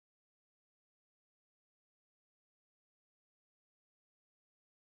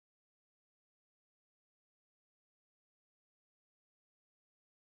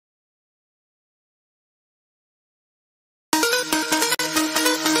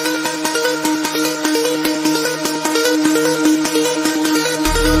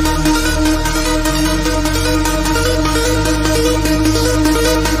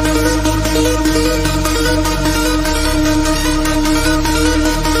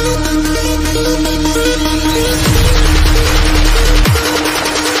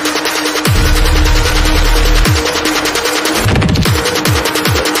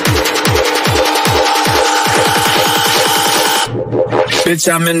Bitch,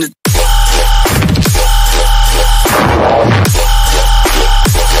 I'm in the...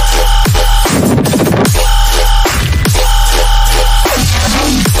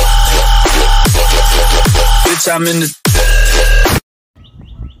 Bitch, I'm in the...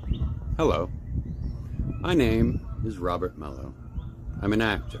 Hello. My name is Robert Mello. I'm an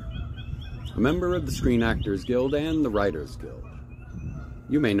actor, a member of the Screen Actors Guild and the Writers Guild.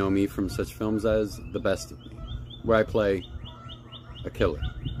 You may know me from such films as The Best of Me, where I play a killer,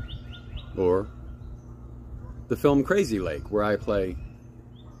 or the film Crazy Lake, where I play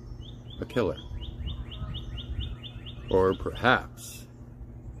a killer. Or perhaps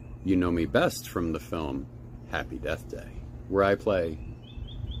you know me best from the film Happy Death Day, where I play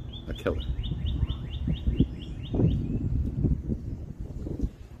a killer.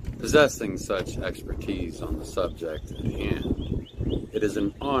 Possessing such expertise on the subject at hand, it is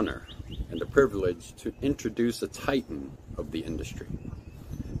an honor and a privilege to introduce a titan of the industry,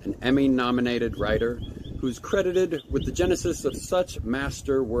 an Emmy-nominated writer who's credited with the genesis of such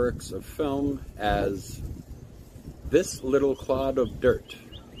master works of film as This Little Clod of Dirt,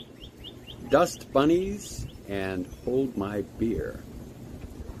 Dust Bunnies, and Hold My Beer.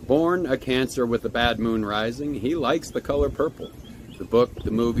 Born a Cancer with a bad moon rising, he likes the color purple, the book,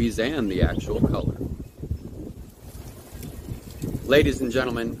 the movies, and the actual color. Ladies and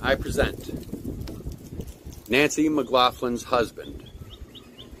gentlemen, I present Nancy McLaughlin's husband,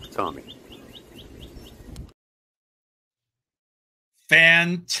 Tommy.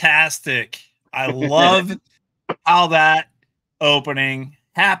 Fantastic. I love how that opening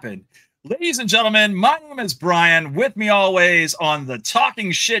happened. Ladies and gentlemen, my name is Brian. With me always on the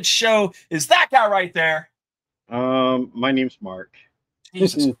Talking Shit Show is that guy right there. My name's Mark.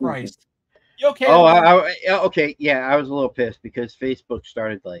 Jesus Christ. You okay? Oh, okay. Yeah, I was a little pissed because Facebook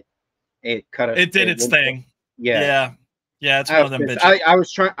started like it did its thing. Yeah. It's one of them bitches.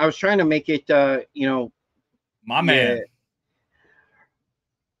 I was trying to make it my man.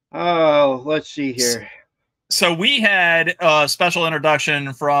 Oh, let's see here. So we had a special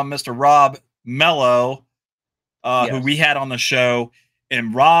introduction from Mr. Rob Mello, who we had on the show,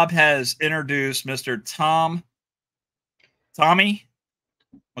 and Rob has introduced Mr. Tommy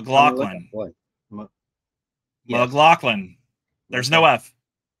McLoughlin. McLoughlin. There's no F.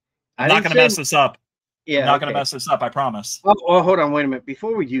 I'm not going to mess this up. Yeah, I'm not going to mess this up. I promise. Oh, hold on. Wait a minute.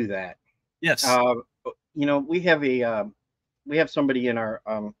 Before we do that. Yes. We have somebody in our,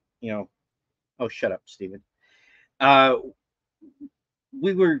 oh, shut up, Steven.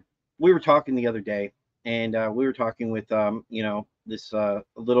 We were talking the other day, and we were talking with, this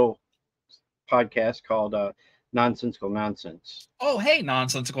little podcast called Nonsensical Nonsense. Oh, hey,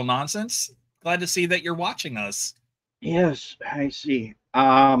 Nonsensical Nonsense. Glad to see that you're watching us. Yes, I see.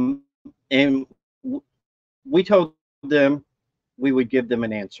 And we told them we would give them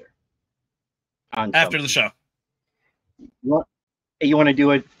an answer on after something. The show. You want to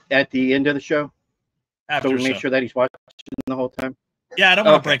do it at the end of the show? After so we the make show. sure that he's watching the whole time? Yeah, I don't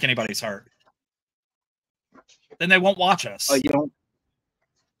want to break anybody's heart. Then they won't watch us. Oh, you don't?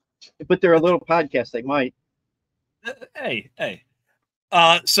 But they're a little podcast. They might. Hey.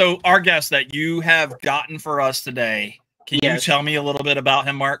 So our guest that you have gotten for us today, can you tell me a little bit about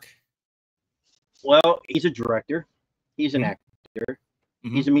him, Mark? Well, he's a director. He's an actor.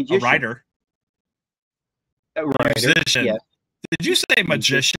 He's a musician. A writer. Musician. Yes. Did you say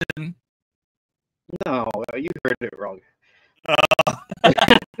magician? No, you heard it wrong.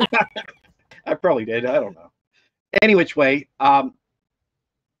 I probably did. I don't know. Any which way,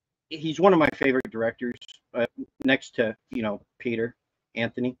 he's one of my favorite directors, next to Peter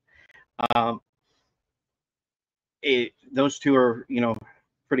Anthony. Those two are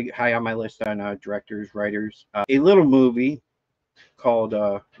pretty high on my list on directors, writers. A little movie called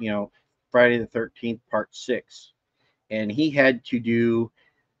Friday the 13th Part 6, and he had to do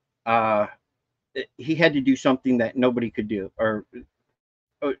something that nobody could do, or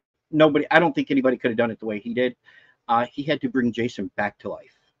nobody. I don't think anybody could have done it the way he did. He had to bring Jason back to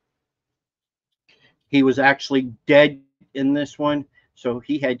life. He was actually dead in this one, so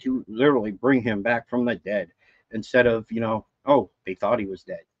he had to literally bring him back from the dead instead of, they thought he was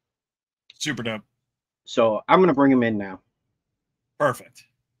dead. Super dope. So I'm going to bring him in now. Perfect.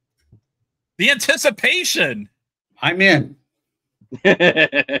 The anticipation. I'm in. Tommy,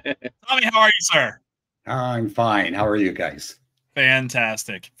 how are you, sir? I'm fine. How are you guys?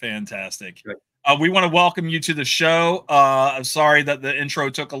 Fantastic. Good. We want to welcome you to the show. I'm sorry that the intro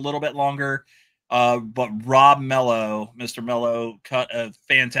took a little bit longer. But Rob Mello, Mr. Mello, cut a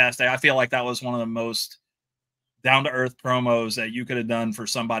fantastic. I feel like that was one of the most down to earth promos that you could have done for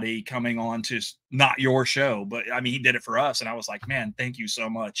somebody coming on to not your show. But I mean, he did it for us. And I was like, man, thank you so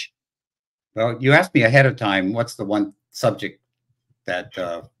much. Well, you asked me ahead of time, what's the one subject that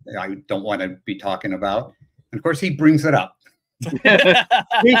I don't want to be talking about? And of course, he brings it up. He said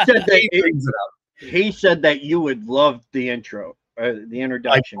that He brings it up. he said that you would love the intro, the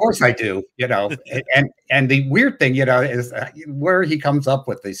introduction. Of course I do, you know. and the weird thing, you know, is where he comes up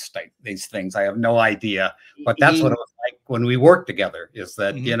with these things. I have no idea, but that's what it was like when we worked together. Is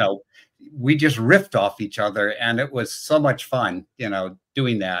that you know, we just riffed off each other, and it was so much fun, you know,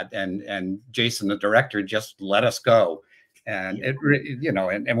 doing that. And Jason, the director, just let us go. And it, you know,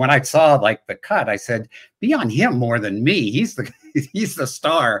 and when I saw like the cut, I said, be on him more than me. He's the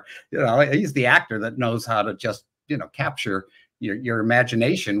star, you know, he's the actor that knows how to just, you know, capture your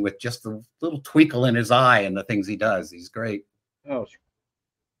imagination with just the little twinkle in his eye and the things he does. He's great. Oh,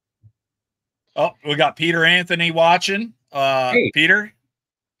 We got Peter Anthony watching. Hey. Peter.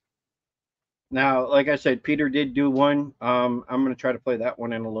 now, like I said, Peter did do one. I'm going to try to play that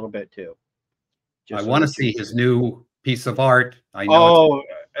one in a little bit too. I want to see his new piece of art. I know.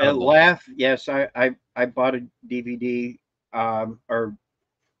 Oh, Laugh. Yes, I bought a DVD.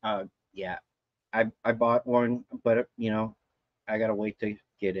 Yeah, I bought one, but you know, I gotta wait to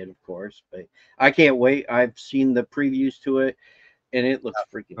get it, of course. But I can't wait. I've seen the previews to it, and it looks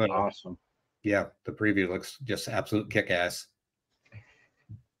freaking awesome. Yeah, the preview looks just absolute kick-ass.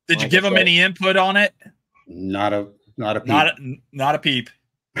 Did you give him any input on it? Not a peep. Not a peep.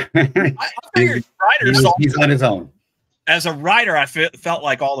 I figured writers he's on his own. As a writer, I felt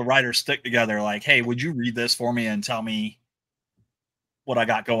like all the writers stick together. Like, hey, would you read this for me and tell me what I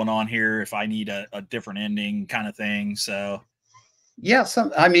got going on here if I need a different ending kind of thing? So yeah,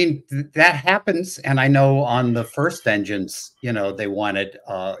 I mean, that happens. And I know on the first Engines, you know, they wanted,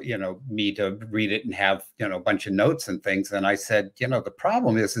 you know, me to read it and have, you know, a bunch of notes and things. And I said, you know, the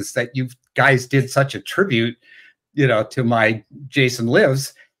problem is that you guys did such a tribute, you know, to my Jason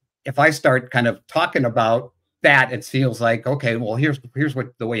Lives. If I start kind of talking about that, it feels like, okay, well, here's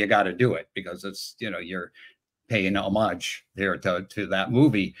what the way you got to do it, because it's, you know, you're paying homage there to that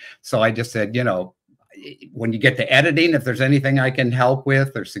movie. So I just said, you know, when you get to editing, if there's anything I can help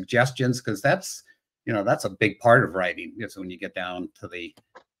with or suggestions, because that's, you know, that's a big part of writing. Is when you get down to the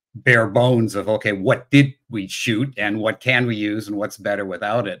bare bones of, okay, what did we shoot and what can we use and what's better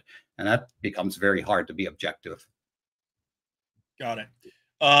without it? And that becomes very hard to be objective. Got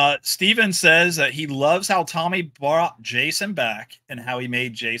it. Steven says that he loves how Tommy brought Jason back and how he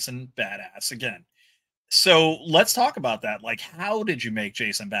made Jason badass again. So let's talk about that. Like, how did you make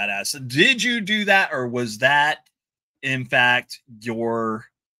Jason badass? Did you do that, or was that, in fact, your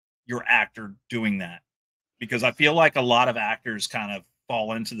actor doing that? Because I feel like a lot of actors kind of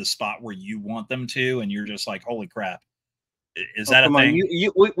fall into the spot where you want them to, and you're just like, holy crap. Is that a thing?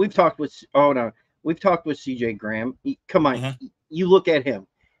 We've talked with, we've talked with CJ Graham. Come on, you look at him.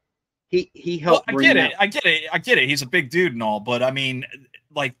 He helped. Well, I get it. He's a big dude and all, but I mean,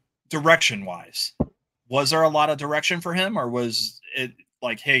 like, direction wise, was there a lot of direction for him, or was it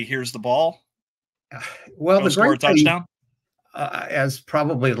like, hey, here's the ball? Well, the score a touchdown. As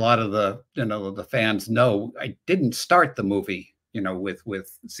probably a lot of the fans know, I didn't start the movie, you know, with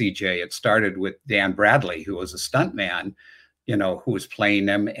CJ. It started with Dan Bradley, who was a stuntman, you know, who was playing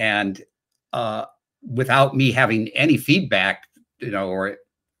him, and without me having any feedback, you know, or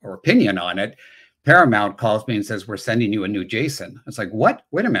opinion on it, Paramount calls me and says, we're sending you a new Jason. It's like, what?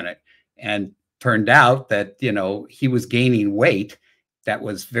 Wait a minute. And turned out that, you know, he was gaining weight that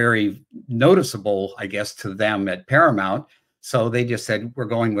was very noticeable, I guess, to them at Paramount. So they just said, we're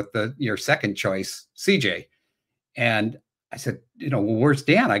going with your second choice, CJ. And I said, you know, well, where's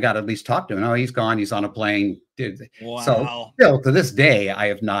Dan? I got to at least talk to him. No, he's gone. He's on a plane. Wow. So still to this day, I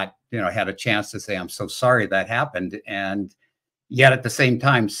have not, you know, had a chance to say, I'm so sorry that happened. And yet at the same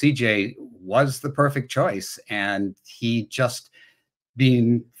time, CJ was the perfect choice. And he just,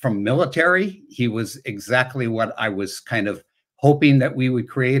 being from military, he was exactly what I was kind of hoping that we would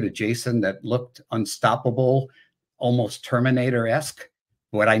create, a Jason that looked unstoppable, almost Terminator-esque.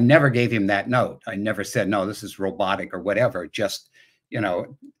 But I never gave him that note. I never said, no, this is robotic or whatever. Just, you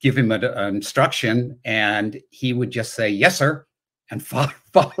know, give him an instruction and he would just say, yes, sir, and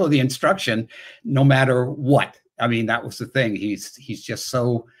follow the instruction no matter what. I mean, that was the thing. He's just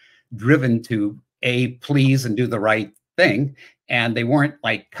so driven to please and do the right thing. And they weren't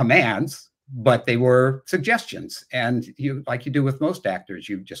like commands, but they were suggestions. And you, like you do with most actors,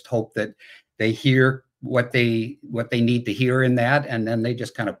 you just hope that they hear what they need to hear in that, and then they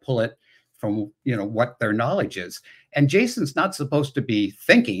just kind of pull it from, you know, what their knowledge is. And Jason's not supposed to be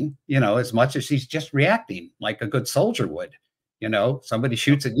thinking, you know, as much as he's just reacting like a good soldier would. You know, somebody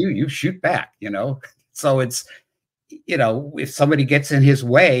shoots at you, you shoot back, you know. So it's, you know, if somebody gets in his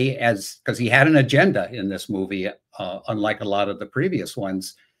way, as because he had an agenda in this movie, unlike a lot of the previous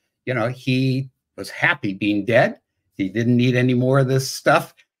ones, you know, he was happy being dead. He didn't need any more of this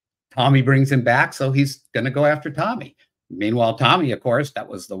stuff. Tommy brings him back, so he's going to go after Tommy. Meanwhile, Tommy, of course, that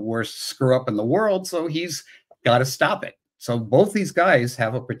was the worst screw up in the world, so he's got to stop it. So both these guys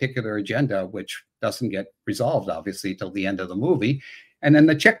have a particular agenda, which doesn't get resolved, obviously, till the end of the movie. And then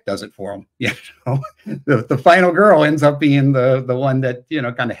the chick does it for him. You know, the final girl ends up being the one that, you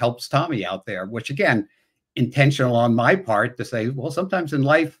know, kind of helps Tommy out there, which, again, intentional on my part to say, well, sometimes in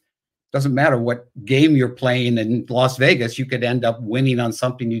life, doesn't matter what game you're playing in Las Vegas, you could end up winning on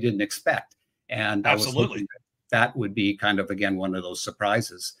something you didn't expect. And absolutely, I was hoping that would be kind of, again, one of those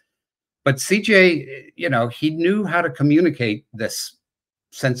surprises. But CJ, you know, he knew how to communicate this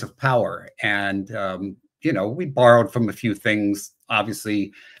sense of power. And, you know, we borrowed from a few things,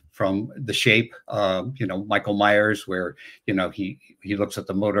 obviously, from The Shape, you know, Michael Myers, where, you know, he looks at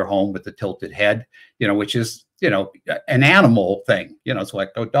the motorhome with the tilted head, you know, which is, you know, an animal thing. You know, it's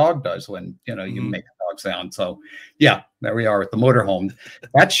like a dog does when, you know, you make a dog sound. So, yeah, there we are at the motorhome.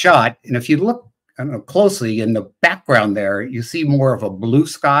 That shot, and if you look, I don't know, closely in the background there, you see more of a blue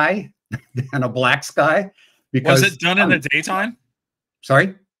sky than a black sky. Because was it done in the daytime?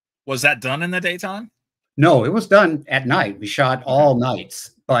 Sorry? Was that done in the daytime? No, it was done at night. We shot all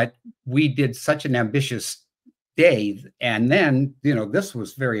nights, but we did such an ambitious day. And then, you know, this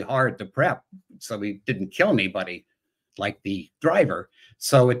was very hard to prep. So we didn't kill anybody like the driver.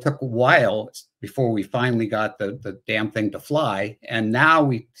 So it took a while before we finally got the damn thing to fly. And now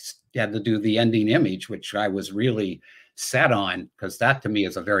we had to do the ending image, which I was really set on, because that to me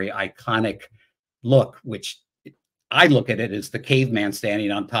is a very iconic look, which I look at it as the caveman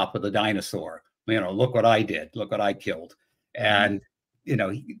standing on top of the dinosaur. You know, look what I did, look what I killed. And, you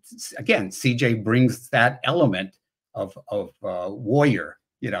know, again, CJ brings that element of warrior,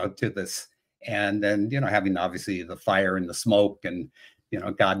 you know, to this. And then, you know, having obviously the fire and the smoke, and, you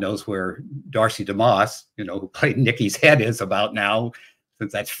know, God knows where Darcy DeMoss, you know, who played Nikki's head, is about now,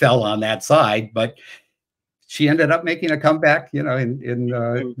 since that fell on that side. But she ended up making a comeback, you know,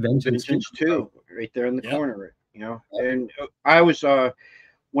 in Vengeance 2, right there in the corner, you know. And I was,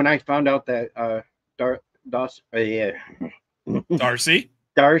 when I found out that Darcy,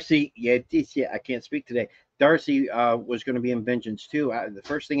 I can't speak today. Darcy was going to be in Vengeance 2. The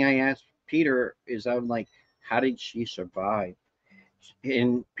first thing I asked Peter is, I'm like, how did she survive?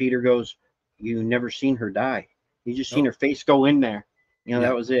 And Peter goes, you never seen her die. You just seen her face go in there. You know,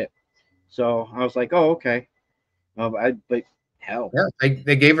 that was it. So I was like, oh, okay. But hell. Yeah,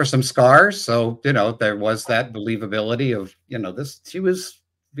 they gave her some scars. So, you know, there was that believability of, you know, this, she was,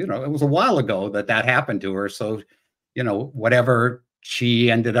 you know, it was a while ago that happened to her. So, you know, whatever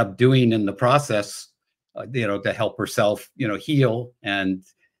she ended up doing in the process, you know, to help herself, you know, heal and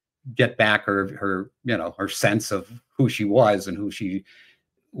get back her, you know, her sense of who she was and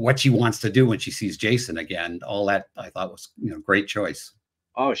what she wants to do when she sees Jason again. All that I thought was, you know, great choice.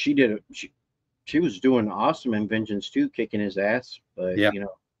 Oh, she did it. She was doing awesome in Vengeance 2, kicking his ass. But, you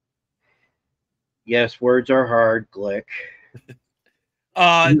know, yes, words are hard, Glick.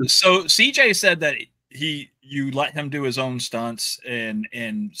 So CJ said that you let him do his own stunts,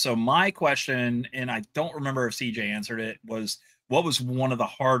 and so my question, and I don't remember if CJ answered it, was what was one of the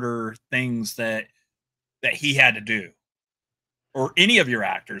harder things that he had to do, or any of your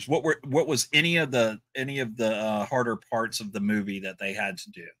actors? What was any of the harder parts of the movie that they had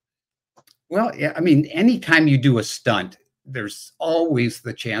to do? Well, yeah, I mean, anytime you do a stunt, there's always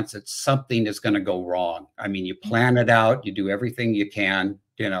the chance that something is going to go wrong. I mean, you plan it out, you do everything you can,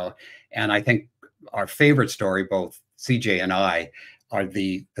 you know. And I think our favorite story, both CJ and I, are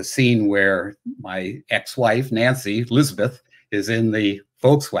the scene where my ex-wife, Nancy, Elizabeth, is in the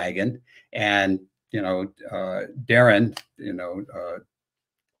Volkswagen, and, you know, Darren, you know,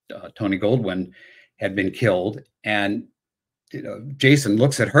 Tony Goldwyn had been killed, and, you know, Jason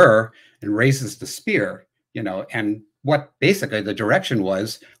looks at her and raises the spear, you know, and what basically the direction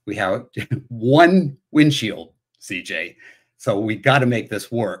was, we have one windshield, CJ. So we got to make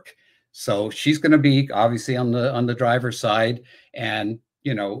this work. So she's going to be obviously on the driver's side. And,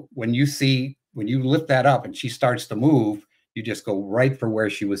 you know, when you lift that up and she starts to move, you just go right for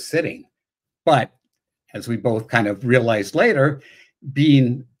where she was sitting. But as we both kind of realized later,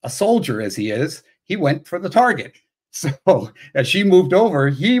 being a soldier as he is, he went for the target. So as she moved over,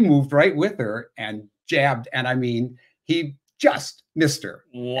 he moved right with her and jabbed. And I mean, he just missed her.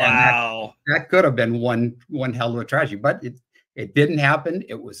 Wow. And that could have been one hell of a tragedy, but it didn't happen.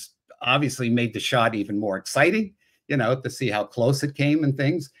 It was obviously made the shot even more exciting, you know, to see how close it came and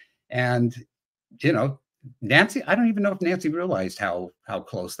things. And, you know, Nancy, I don't even know if Nancy realized how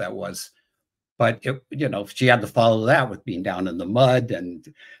close that was, but it, you know, she had to follow that with being down in the mud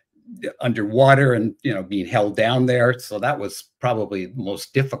and underwater and, you know, being held down there. So that was probably the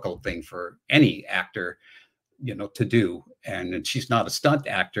most difficult thing for any actor, you know, to do. And she's not a stunt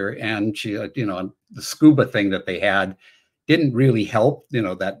actor, and she, you know, the scuba thing that they had didn't really help. You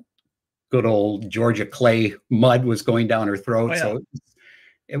know, that good old Georgia clay mud was going down her throat. Oh, yeah. So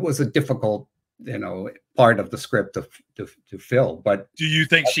it was a difficult, you know, part of the script to fill. But do you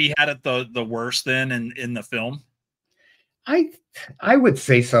think she had it the worst then in the film? I would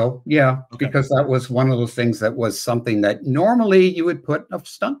say so, yeah, Okay. because that was one of those things that was something that normally you would put a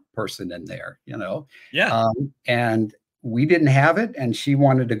stunt person in there, you know. Yeah. And we didn't have it, and she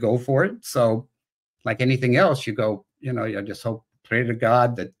wanted to go for it. So, like anything else, you go, you know, you just hope, pray to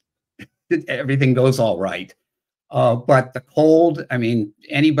God that everything goes all right. But the cold, I mean,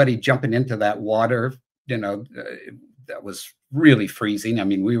 anybody jumping into that water, you know, that was really freezing. I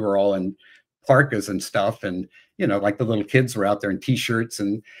mean, we were all in parkas and stuff, and, you know, like the little kids were out there in t-shirts,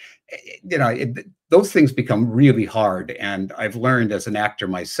 and, you know, those things become really hard. And I've learned as an actor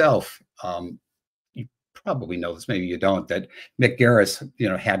myself, you probably know this, maybe you don't, that Mick Garris, you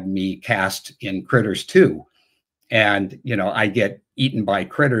know, had me cast in Critters 2. And, you know, I get eaten by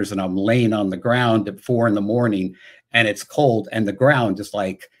critters, and I'm laying on the ground at 4 a.m, and it's cold, and the ground is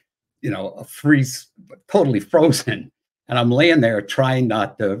like, you know, a freeze, totally frozen. And I'm laying there trying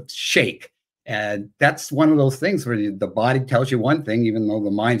not to shake. And that's one of those things where the body tells you one thing, even though the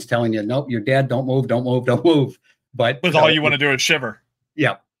mind's telling you, nope, you're dead. Don't move, don't move, don't move. But all you want to do is shiver.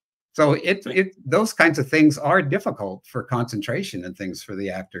 Yeah. So those kinds of things are difficult for concentration and things for the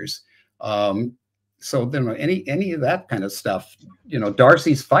actors. So then any of that kind of stuff, you know,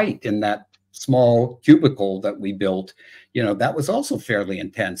 Darcy's fight in that small cubicle that we built, you know, that was also fairly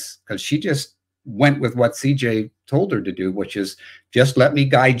intense, because she just went with what CJ told her to do, which is just let me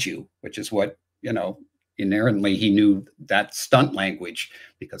guide you, which is what, you know, inherently he knew that stunt language,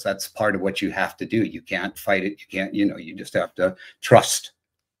 because that's part of what you have to do. You can't fight it. You can't, you know, you just have to trust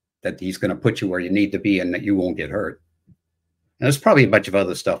that he's going to put you where you need to be and that you won't get hurt. And there's probably a bunch of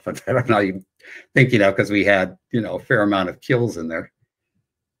other stuff that I'm not even thinking of, because we had, you know, a fair amount of kills in there.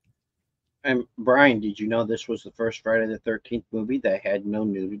 And Brian, did you know this was the first Friday the 13th movie that had no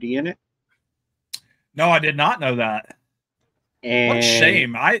nudity in it? No, I did not know that. And what a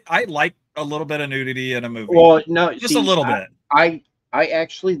shame. I like a little bit of nudity in a movie. Well, no, just a little bit. I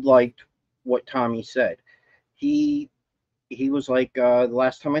actually liked what Tommy said. He was like, the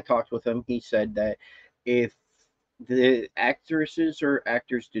last time I talked with him, he said that if the actresses or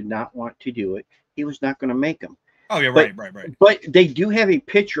actors did not want to do it, he was not going to make them. Oh, yeah, right. But they do have a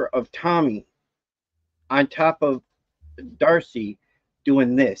picture of Tommy on top of Darcy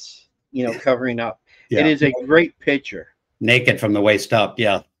doing this, you know, covering up. Yeah. It is a great picture. Naked from the waist up,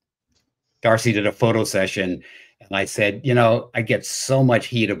 yeah. Darcy did a photo session, and I said, you know, I get so much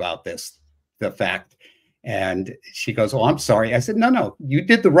heat about this, the fact. And she goes, oh, I'm sorry. I said, no, you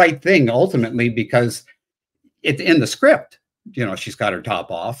did the right thing ultimately, because it's in the script. You know, she's got her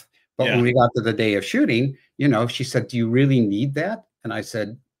top off. But when we got to the day of shooting, you know, she said, do you really need that? And I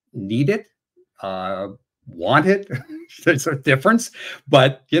said, need it? Want it? There's a difference.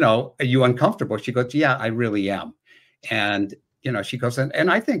 But, you know, are you uncomfortable? She goes, yeah, I really am. And, you know, she goes,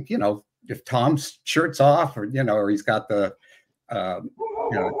 and I think, you know, if Tom's shirt's off, or, you know, or he's got the, you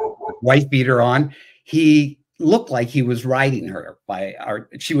know, wife beater on, he looked like he was riding her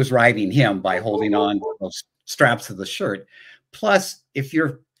she was riding him by holding on to those straps of the shirt. Plus, if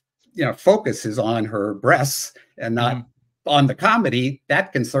your, you know, focus is on her breasts and not on the comedy,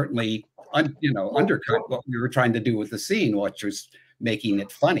 that can certainly, you know, undercut what we were trying to do with the scene, which was making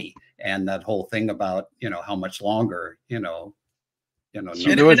it funny. And that whole thing about, you know, how much longer, you know.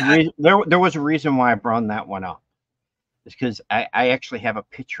 See, there was a reason why I brought that one up. It's because I actually have a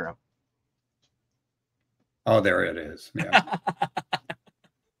picture of it. Oh, there it is. Yeah.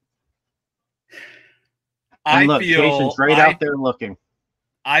 Look, Jason's right out there looking.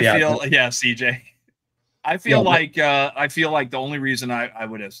 I feel, CJ. I feel like the only reason I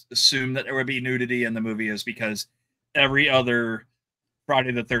would assume that there would be nudity in the movie is because every other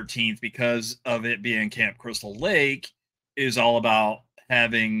Friday the 13th, because of it being Camp Crystal Lake, is all about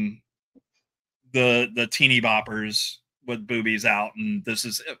having the teeny boppers with boobies out, and this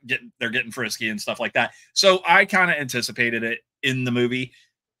is they're getting frisky and stuff like that. So I kind of anticipated it in the movie.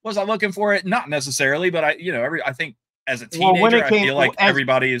 Was I looking for it? Not necessarily, but I think as a Well, when teenager, it I came, feel like as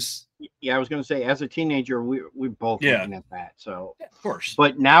everybody's yeah, I was going to say, as a teenager, we both Yeah. looking at that. So, yeah, of course.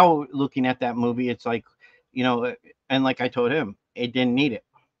 but now looking at that movie, it's like, you know, and like I told him, it didn't need it.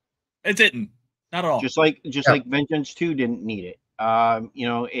 It didn't. Not at all. Just like Yeah. Vengeance 2 didn't need it. You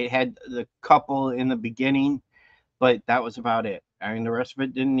know, it had the couple in the beginning, but that was about it. I mean, the rest of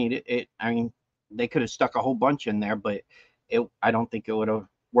it didn't need it. I mean, they could have stuck a whole bunch in there, but I don't think it would have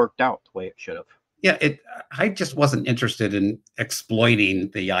worked out the way it should have. Yeah, I just wasn't interested in exploiting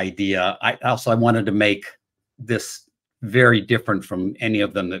the idea. I wanted to make this very different from any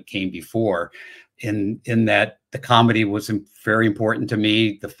of them that came before, in that the comedy was very important to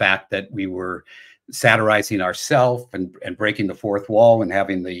me. The fact that we were satirizing ourselves and breaking the fourth wall and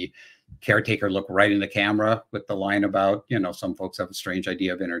having the caretaker look right in the camera with the line about, you know, some folks have a strange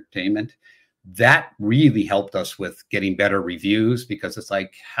idea of entertainment. That really helped us with getting better reviews, because it's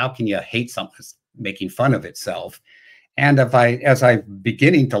like, how can you hate something that's making fun of itself? And as I'm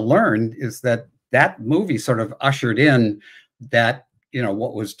beginning to learn, is that movie sort of ushered in that, you know,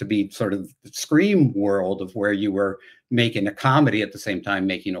 what was to be sort of the Scream world of where you were making a comedy at the same time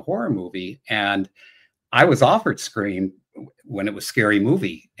making a horror movie. And I was offered Scream when it was Scary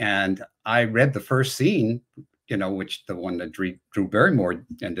Movie, and I read the first scene, you know, which the one that Drew Barrymore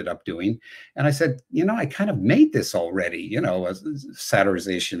ended up doing. And I said, you know, I kind of made this already, you know, a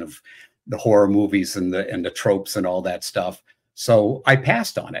satirization of the horror movies and the tropes and all that stuff. So I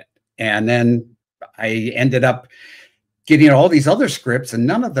passed on it. And then I ended up getting all these other scripts, and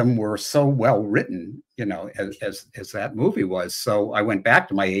none of them were so well written, you know, as that movie was. So I went back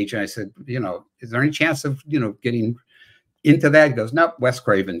to my agent. I said, you know, is there any chance of, you know, getting into that? He goes, nope, Wes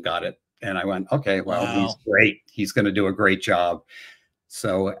Craven got it. And I went, okay, well, Wow. he's great. He's going to do a great job.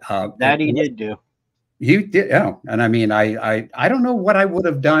 So That he did do. He did, yeah. And I mean, I don't know what I would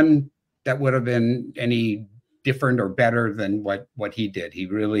have done that would have been any different or better than what he did. He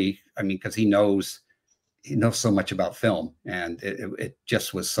really, I mean, because he knows so much about film, and it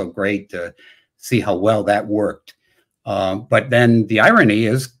just was so great to see how well that worked. But then the irony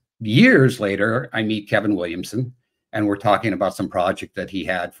is, years later, I meet Kevin Williamson, and we're talking about some project that he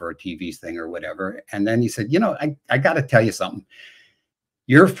had for a TV thing or whatever. And then he said, you know, I got to tell you something.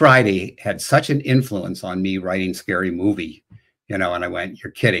 Your Friday had such an influence on me writing Scary Movie, you know. And I went,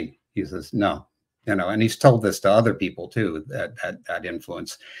 you're kidding. He says, no, you know, and he's told this to other people too, that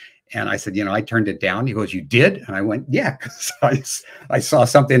influence. And I said, you know, I turned it down. He goes, you did? And I went, yeah, because I saw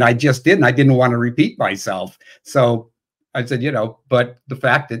something I just did, and I didn't want to repeat myself. So I said, you know, but the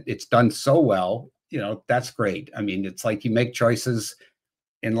fact that it's done so well, you know, that's great. I mean, it's like you make choices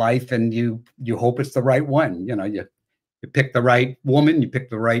in life, and you hope it's the right one. You know, you pick the right woman, you pick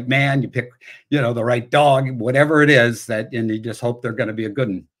the right man, you pick, you know, the right dog, whatever it is, and you just hope they're going to be a good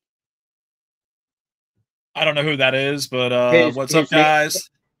one. I don't know who that is, but what's up, guys?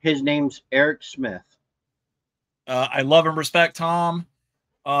 His name's Eric Smith. I love and respect Tom.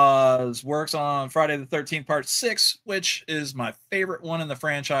 His works on Friday the 13th Part 6, which is my favorite one in the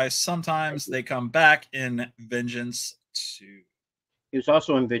franchise. Sometimes they come back in Vengeance 2. He was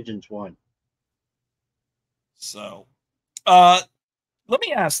also in Vengeance 1. So, let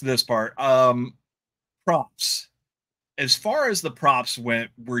me ask this part. Props. As far as the props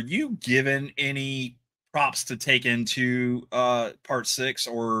went, were you given any props to take into Part 6,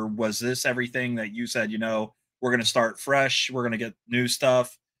 or was this everything that you said, you know, we're going to start fresh, we're going to get new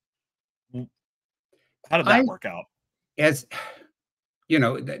stuff? How did that work out? As you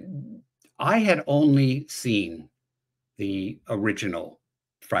know, I had only seen the original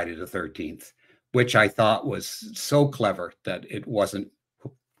Friday the 13th, which I thought was so clever that it wasn't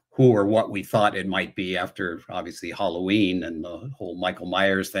who or what we thought it might be, after obviously Halloween and the whole Michael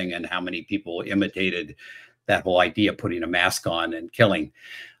Myers thing, and how many people imitated that whole idea of putting a mask on and killing.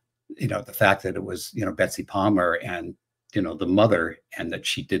 You know, the fact that it was, you know, Betsy Palmer and, you know, the mother, and that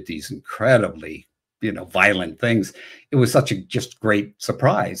she did these incredibly, you know, violent things. It was such a just great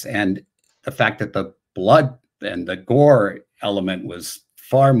surprise. And the fact that the blood and the gore element was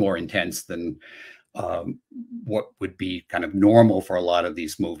far more intense than what would be kind of normal for a lot of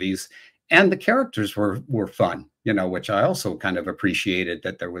these movies. And the characters were fun, you know, which I also kind of appreciated,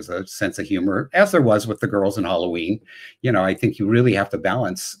 that there was a sense of humor, as there was with the girls in Halloween. You know, I think you really have to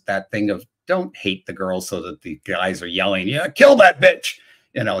balance that thing of, don't hate the girls so that the guys are yelling, yeah, kill that bitch.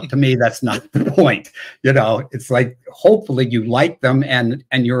 You know, to me, that's not the point. You know, it's like, hopefully you like them and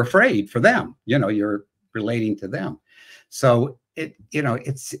you're afraid for them. You know, you're relating to them. So you know,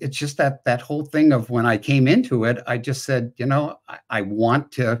 it's just that whole thing of, when I came into it, I just said, you know, I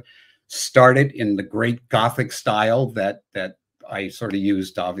want to start it in the great Gothic style that I sort of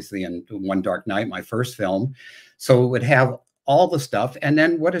used, obviously, in One Dark Night, my first film. So it would have all the stuff. And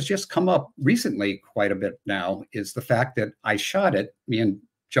then what has just come up recently quite a bit now is the fact that I shot it, me and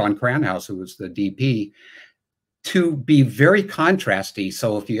John Cranhouse, who was the DP, to be very contrasty.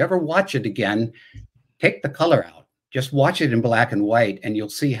 So if you ever watch it again, take the color out, just watch it in black and white, and you'll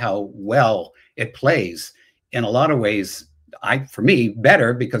see how well it plays. In a lot of ways, for me,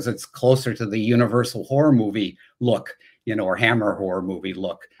 better, because it's closer to the Universal horror movie look, you know, or Hammer horror movie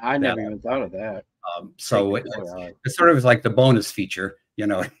look. I never even thought of that. So it's sort of like the bonus feature, you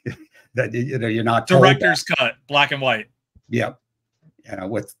know, that, you know, you're not director's cut, black and white. Yeah. You know,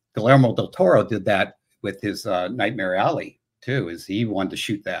 with Guillermo del Toro did that with his Nightmare Alley too, is he wanted to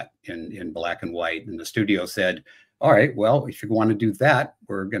shoot that in black and white. And the studio said, all right, well, if you want to do that,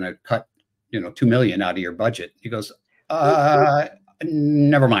 we're going to cut, you know, $2 million out of your budget. He goes,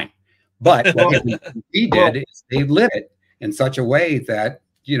 never mind. But what he did is they lit it in such a way that,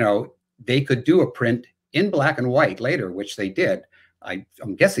 you know, they could do a print in black and white later, which they did.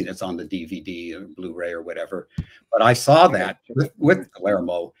 I'm guessing it's on the DVD or Blu-ray or whatever. But I saw that with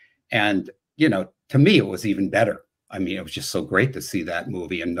Guillermo, and, you know, to me, it was even better. I mean, it was just so great to see that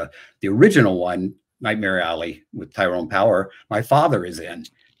movie. And the original one, Nightmare Alley with Tyrone Power, my father is in.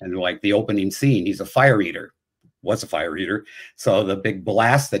 And like the opening scene, he's a fire eater, was a fire eater. So the big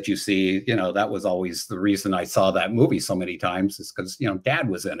blast that you see, you know, that was always the reason I saw that movie so many times, is because, you know, Dad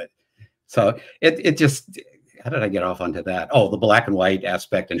was in it. So it just, how did I get off onto that? Oh, the black and white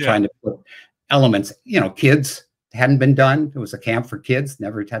aspect and trying to put elements, you know, kids hadn't been done. It was a camp for kids,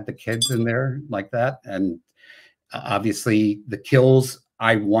 never had the kids in there like that. And obviously the kills,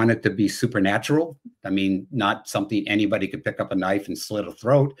 I wanted to be supernatural. I mean, not something anybody could pick up a knife and slit a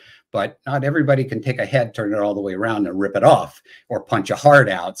throat, but not everybody can take a head, turn it all the way around and rip it off or punch a heart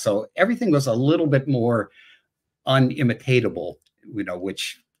out. So everything was a little bit more unimitatable, you know,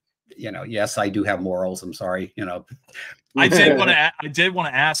 which, you know, yes, I do have morals. I'm sorry, you know. I did want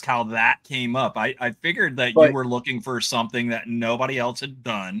to ask how that came up. I figured that you were looking for something that nobody else had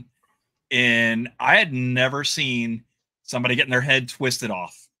done, and I had never seen somebody getting their head twisted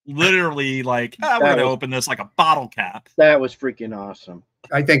off. Literally, like, we're going to open this like a bottle cap. That was freaking awesome.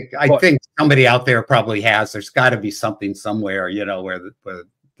 I think somebody out there probably has. There's got to be something somewhere, you know, where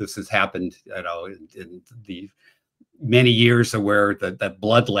this has happened, you know, in the many years of where that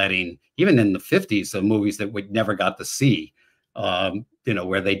bloodletting, even in the 50s, the movies that we never got to see, you know,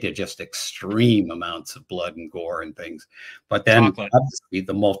 where they did just extreme amounts of blood and gore and things. But then obviously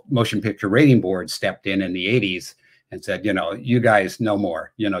the motion picture rating board stepped in the 80s and said, you know, you guys no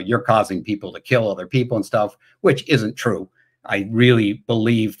more, you know, you're causing people to kill other people and stuff, which isn't true. I really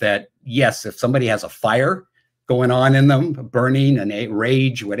believe that, yes, if somebody has a fire going on in them, burning and a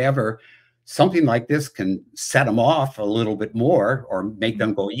rage, whatever, something like this can set them off a little bit more or make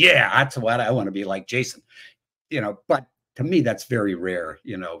them go, yeah, that's what I want to be like Jason, you know. But to me, that's very rare.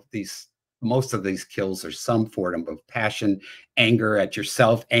 You know, most of these kills are some form of passion, anger at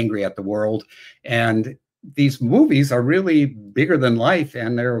yourself, angry at the world. And these movies are really bigger than life.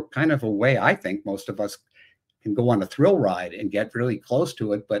 And they're kind of a way, I think, most of us can go on a thrill ride and get really close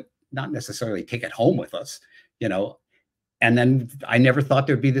to it, but not necessarily take it home with us, you know. And then I never thought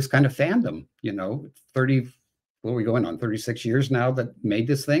there'd be this kind of fandom, you know, what are we going on, 36 years now that made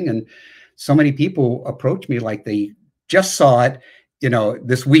this thing. And so many people approach me like they just saw it, you know,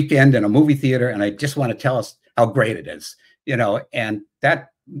 this weekend in a movie theater, and I just want to tell us how great it is, you know. And that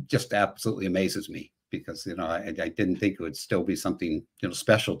just absolutely amazes me, because, you know, I didn't think it would still be something, you know,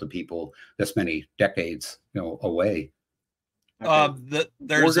 special to people this many decades, you know, away.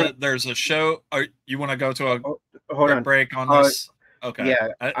 There's a show. You want to go to a break on this? Okay. Yeah.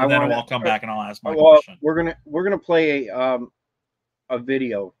 And then I'll come back and I'll ask my question. We're gonna play a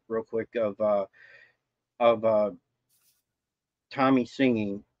video real quick of Tommy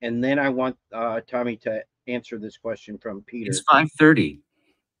singing, and then I want Tommy to answer this question from Peter. It's 5:30.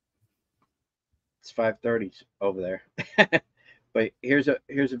 It's 5:30 over there. But here's a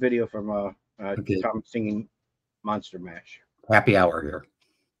video from Tommy singing Monster Mash. Happy hour here.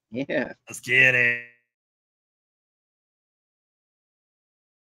 Yeah. Let's get it.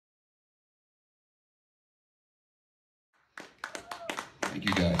 Thank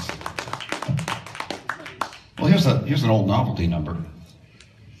you, guys. Well, here's an old novelty number.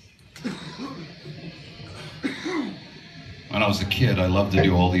 When I was a kid, I loved to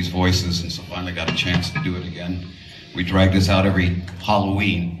do all these voices, and so finally got a chance to do it again. We drag this out every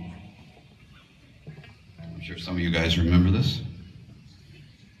Halloween. I'm sure some of you guys remember this.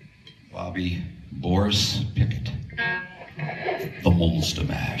 Bobby Boris Pickett, the Monster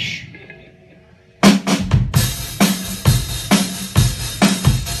Mash.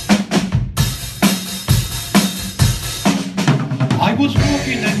 was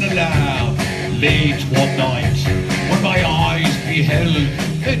walking in the lab late one night when my eyes beheld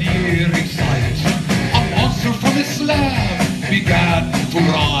an eerie sight. A monster from his slab began to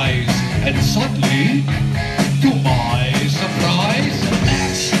rise, and suddenly, to my surprise,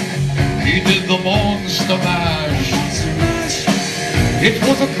 he did the monster mash. It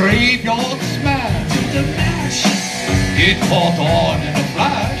was a graveyard smash. It caught on in a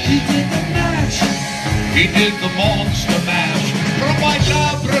flash. He did the monster mash. From my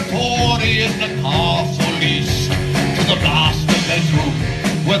laboratory in the castle east to the master bedroom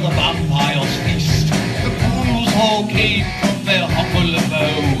where the vampires feast. The ghouls all came from their humble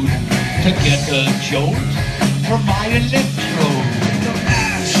abode to get a jolt from my electrode.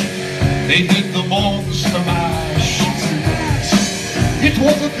 They did the monster mash. It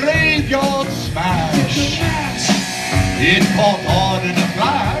was a graveyard smash. It caught on in a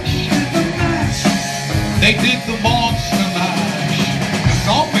flash. They did the monster mash. The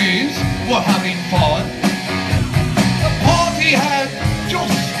zombies were having fun. The party had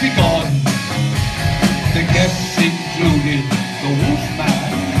just begun. The guests included the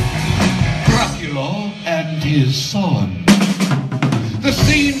Wolfman, Dracula, and his son. The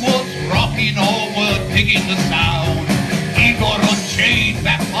scene was rocking, all were digging the sound. Igor unchained,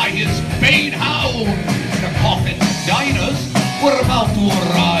 back by his bayed hound. The coffin diners were about to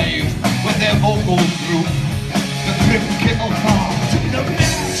arrive with their vocals group. The Grim Kickle Craft in the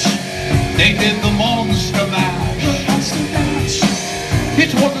mash. They did the monster mash.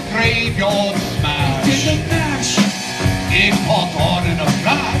 It was a graveyard smash. It caught on in a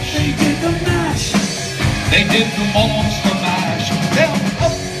flash. They did the monster mash. Then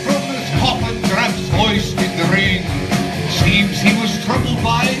up from his coffin, Gramps hoisted the ring. Seems he was troubled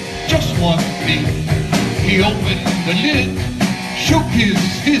by just one thing. He opened the lid, shook his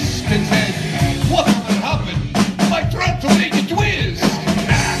fist and said, "What ever happened? I tried to make it whiz."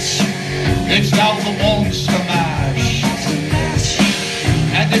 Mash. It's now the monster mash.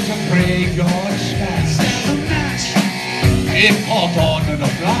 And it's a graveyard smash. It caught on in a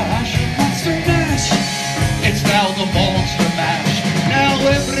flash. It's now the monster mash. Now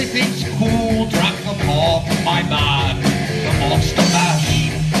everything's cool, drag the paw from my man. The monster mash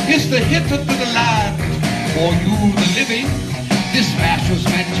is the hit of the land. For you, the living, this mash was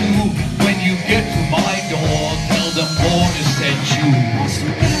meant to. When you get to my door, tell them Maurice sent you.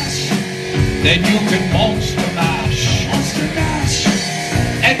 Then you can monster mash.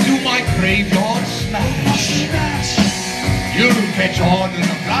 And do my graveyard smash. You'll catch on in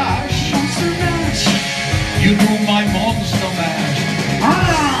a flash. You do my monster mash.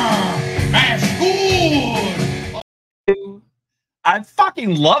 Mash good! I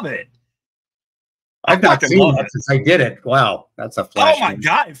fucking love it. I've not fucking seen love that it. since I did it. Wow, that's a flash. Oh my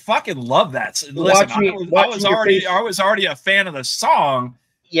god, I fucking love that. Listen, I was already a fan of the song.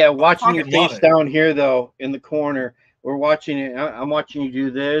 Yeah, watching your fucking love face it. down here though in the corner. We're watching it. I'm watching you do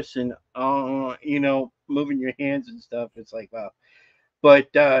this, and you know, moving your hands and stuff. It's like wow.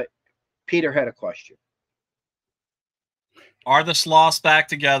 But Peter had a question. Are the Sloths back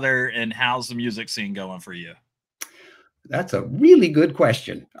together, and how's the music scene going for you? That's a really good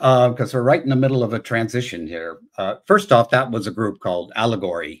question because we're right in the middle of a transition here. First off, that was a group called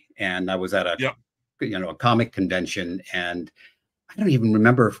Allegory, and I was at a a comic convention, and I don't even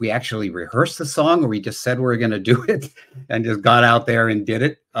remember if we actually rehearsed the song or we just said we were going to do it and just got out there and did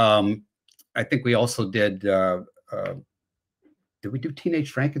it. I think we also did we do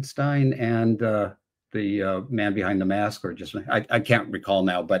Teenage Frankenstein and the Man Behind the Mask, or just I can't recall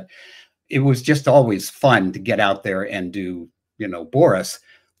now, but it was just always fun to get out there and do, Boris.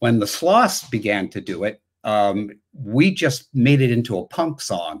 When the Sloths began to do it, we just made it into a punk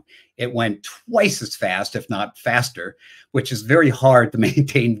song. It went twice as fast, if not faster, which is very hard to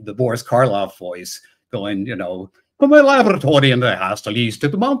maintain the Boris Karloff voice going, from my laboratory in the hostel east to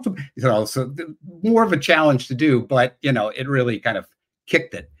the mountain. So more of a challenge to do, but, it really kind of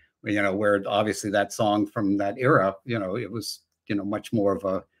kicked it, where obviously that song from that era, it was, much more of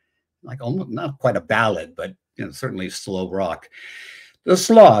a, like almost not quite a ballad, but certainly slow rock. The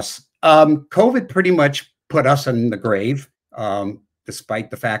Sloths, COVID pretty much put us in the grave, despite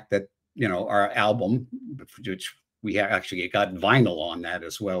the fact that our album, which we actually got vinyl on that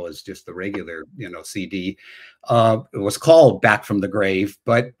as well as just the regular CD, it was called Back from the Grave,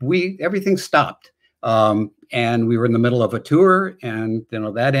 but everything stopped, and we were in the middle of a tour, and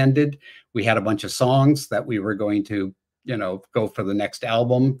that ended. We had a bunch of songs that we were going to go for the next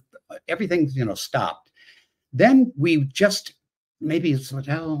album. Everything, stopped. Then we just,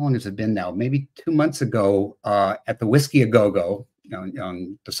 how long has it been now? Maybe 2 months ago at the Whiskey A Go-Go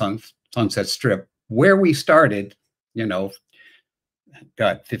on the Sunset Strip, where we started,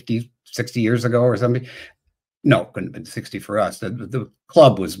 God, 50, 60 years ago or something. No, couldn't have been 60 for us. The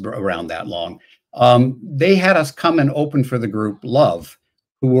club was around that long. They had us come and open for the group Love,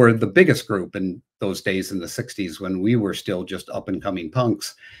 who were the biggest group in those days in the 60s when we were still just up and coming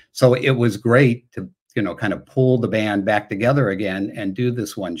punks. So it was great to, you know, kind of pull the band back together again and do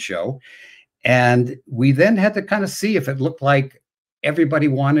this one show. And we then had to kind of see if it looked like everybody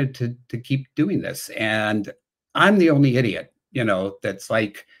wanted to keep doing this. And I'm the only idiot, you know, that's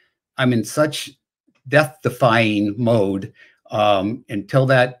like, I'm in such death-defying mode until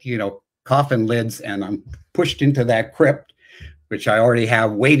that, you know, coffin lids and I'm pushed into that crypt, which I already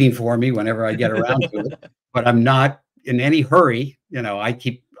have waiting for me whenever I get around to it. But I'm not in any hurry. You know, I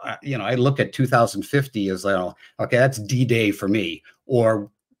keep, you know, I look at 2050 as, you know, okay, that's D-Day for me.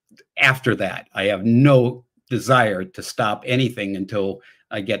 Or after that, I have no desire to stop anything until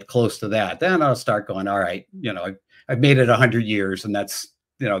I get close to that. Then I'll start going, all right, you know, I've made it 100 years and that's,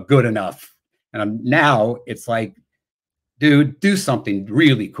 you know, good enough. And now it's like, dude, do something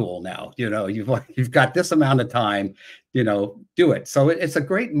really cool now. You know, you've got this amount of time, you know, do it. So it's a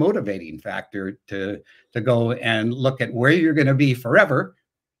great motivating factor to go and look at where you're going to be forever,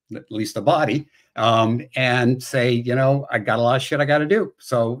 at least the body, and say, you know, I got a lot of shit I got to do.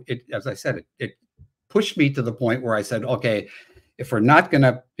 So it, as I said, it pushed me to the point where I said, okay, if we're not going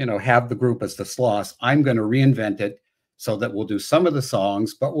to, you know, have the group as the Sloths, I'm going to reinvent it so that we'll do some of the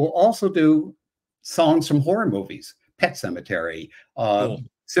songs, but we'll also do songs from horror movies. Pet Cemetery, cool.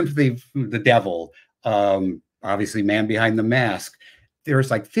 Sympathy for the Devil, obviously Man Behind the Mask.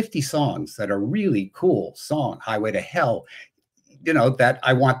 There's like 50 songs that are really cool song, Highway to Hell, you know, that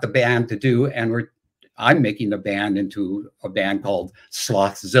I want the band to do. And I'm making the band into a band called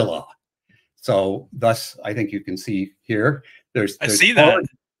Slothzilla. So thus, I think you can see here, there's I see that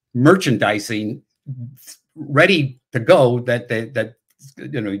merchandising ready to go that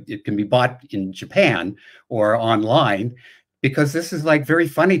you know, it can be bought in Japan or online, because this is like very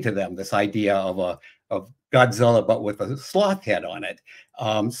funny to them, this idea of Godzilla, but with a sloth head on it.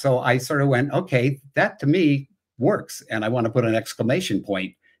 So I sort of went, okay, that to me works. And I want to put an exclamation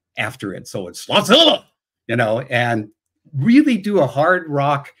point after it. So it's Slothzilla, you know, and really do a hard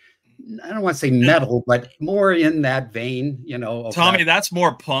rock, I don't want to say metal, but more in that vein, you know. Tommy, that's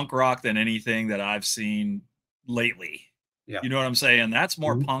more punk rock than anything that I've seen lately. Yeah. You know what I'm saying? That's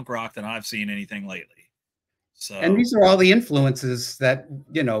more punk rock than I've seen anything lately. So, and these are all the influences that,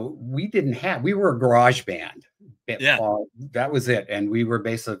 you know, we didn't have. We were a garage band. Yeah. That was it. And we were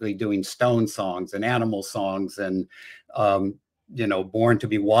basically doing Stone songs and Animal songs and, you know, Born to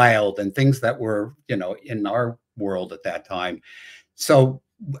Be Wild and things that were, you know, in our world at that time. So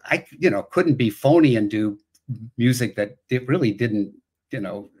I, you know, couldn't be phony and do music that it really didn't, you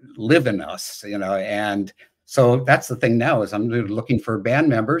know, live in us, you know. And so that's the thing now, is I'm looking for band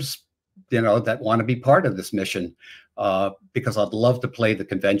members, you know, that want to be part of this mission, because I'd love to play the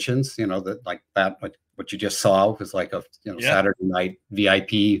conventions, you know, that like that, what you just saw was like a, you know, Saturday night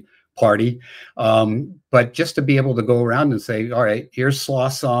VIP party. But just to be able to go around and say, all right, here's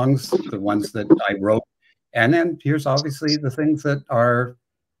Sloth songs, the ones that I wrote. And then here's obviously the things that are,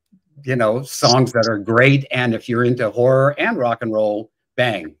 you know, songs that are great. And if you're into horror and rock and roll,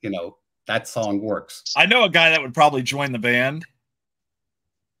 bang, you know, that song works. I know a guy that would probably join the band.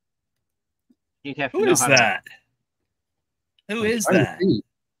 Who is that? Who is that?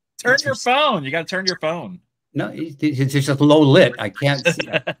 Turn your phone. You got to turn your phone. No, it's just low lit. I can't see.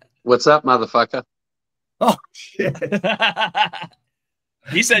 What's up, motherfucker? Oh, shit.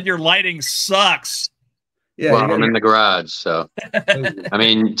 He said your lighting sucks. Yeah, well, I'm in the garage, so. I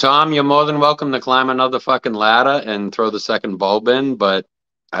mean, Tom, you're more than welcome to climb another fucking ladder and throw the second bulb in, but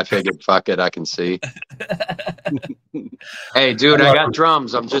I figured, fuck it, I can see. Hey, dude, I got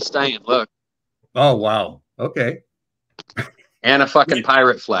drums. I'm just saying, look. Oh, wow. Okay. And a fucking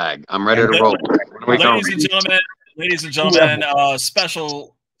pirate flag. I'm ready to roll. Ladies and gentlemen,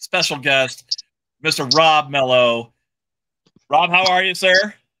 special guest, Mr. Rob Mello. Rob, how are you,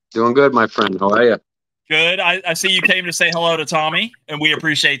 sir? Doing good, my friend. How are you? Good. I see you came to say hello to Tommy, and we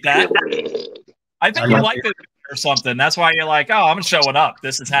appreciate that. I think you like it or something. That's why you're like, oh, I'm showing up.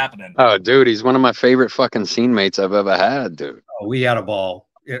 This is happening. Oh, dude, he's one of my favorite fucking scene mates I've ever had, dude. Oh, we had a ball.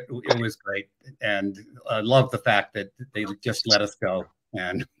 It was great. And I love the fact that they just let us go.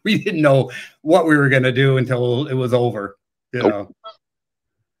 And we didn't know what we were going to do until it was over. You know?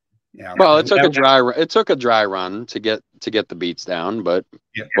 Yeah. Well, it took a dry run to get the beats down, but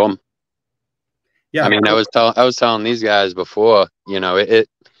boom. Yeah, I mean, I was telling these guys before, you know,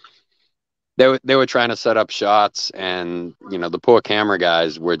 they they were trying to set up shots, and you know, the poor camera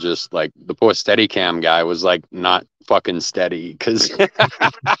guys were just like, the poor steady cam guy was like not fucking steady because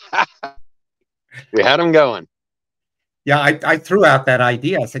we had him going. Yeah, I threw out that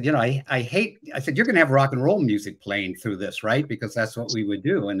idea. I said, you know, I said, you're going to have rock and roll music playing through this, right? Because that's what we would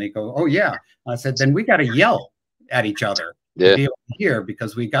do. And they go, oh, yeah. I said, then we got to yell at each other to be able to hear,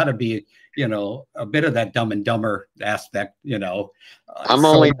 because we got to be, you know, a bit of that Dumb and Dumber aspect, you know. I'm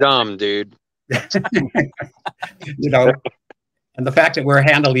only dumb, dude. You know, and the fact that we're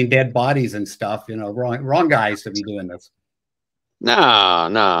handling dead bodies and stuff, you know, wrong guys to be doing this.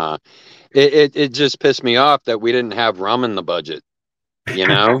 Nah. It just pissed me off that we didn't have rum in the budget, you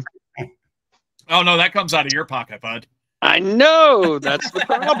know? Oh, no, that comes out of your pocket, bud. I know. That's the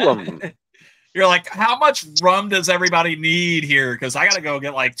problem. You're like, how much rum does everybody need here? Because I got to go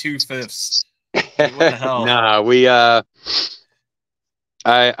get like 2/5. What the hell? Nah, we, I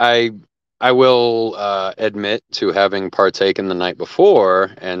will admit to having partaken the night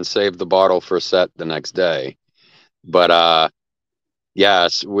before and saved the bottle for set the next day. But,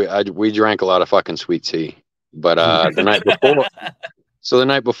 yes, we drank a lot of fucking sweet tea, but the night before, so the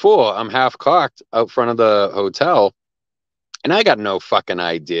night before, I'm half cocked out front of the hotel, and I got no fucking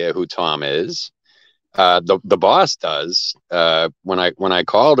idea who Tom is. The boss does. When I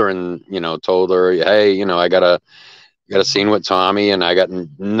called her and, you know, told her, hey, you know, I got a scene with Tommy, and I got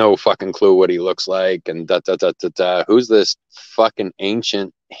no fucking clue what he looks like, and who's this fucking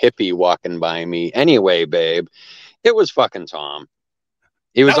ancient hippie walking by me? Anyway, babe, it was fucking Tom.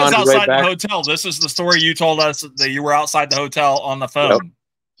 He was on outside the hotel. This is the story you told us, that you were outside the hotel on the phone.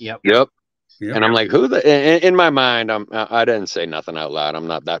 Yep. And I'm like, who in my mind, I didn't say nothing out loud. I'm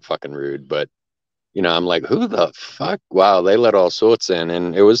not that fucking rude, but you know, I'm like, who the fuck? Wow, they let all sorts in,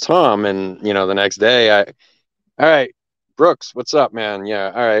 and it was Tom. And you know, the next day, all right, Brooks, what's up, man?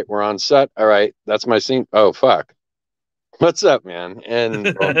 Yeah, all right, we're on set. All right, that's my scene. Oh fuck, what's up, man?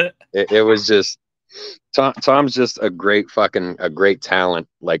 And it was just. Tom's just a great talent,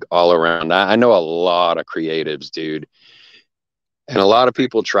 like all around. I know a lot of creatives, dude, and a lot of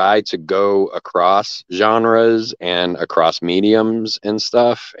people try to go across genres and across mediums and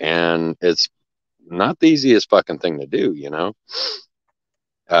stuff, and it's not the easiest fucking thing to do, you know.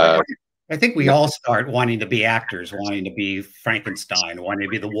 I think we all start wanting to be actors, wanting to be Frankenstein, wanting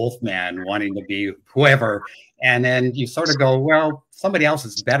to be the Wolfman, wanting to be whoever, and then you sort of go, well, somebody else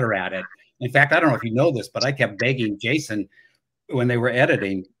is better at it. In fact, I don't know if you know this, but I kept begging Jason when they were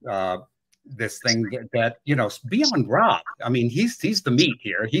editing this thing that you know, be on Rob. I mean, he's the meat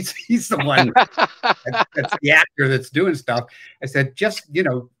here. He's the one that's the actor that's doing stuff. I said, just, you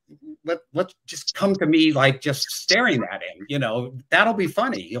know, let's just come to me like just staring at him. You know, that'll be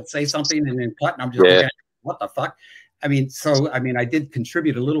funny. He'll say something and then cut, and I'm just looking at, what the fuck? I mean, so I mean, I did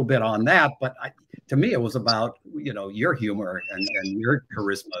contribute a little bit on that, but to me, it was about, you know, your humor and your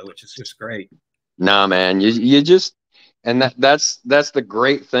charisma, which is just great. Nah, man, you just, and that's the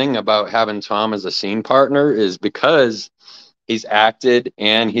great thing about having Tom as a scene partner, is because he's acted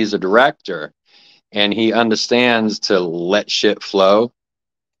and he's a director, and he understands to let shit flow.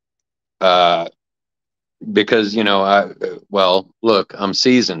 Because, you know, well, look, I'm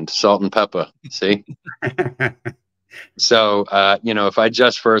seasoned, salt and pepper. See. So, you know, if I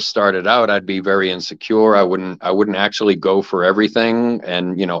just first started out, I'd be very insecure. I wouldn't actually go for everything.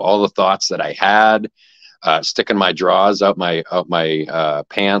 And, you know, all the thoughts that I had, sticking my drawers out my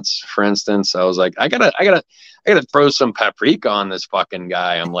pants, for instance, I was like, I gotta throw some paprika on this fucking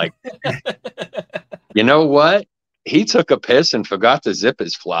guy. I'm like, you know what? He took a piss and forgot to zip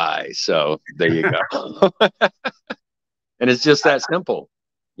his fly. So there you go. And it's just that simple.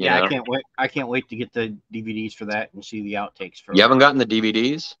 Yeah, know? I can't wait to get the DVDs for that and see the outtakes for. You haven't gotten the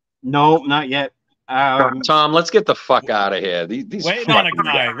DVDs? No, not yet. Tom, let's get the fuck out of here. These waiting on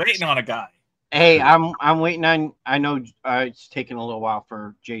a guy. Hey, I'm waiting on. I know it's taking a little while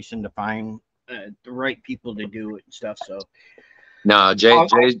for Jason to find the right people to do it and stuff. So. No,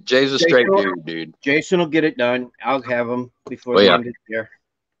 Jay's a straight dude. Jason will get it done. I'll have him before the end of the year.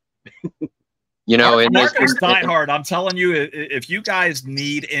 You know, Mark is diehard. I'm telling you, if you guys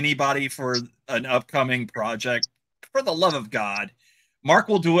need anybody for an upcoming project, for the love of God, Mark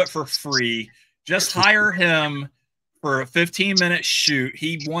will do it for free. Just hire him for a 15-minute shoot.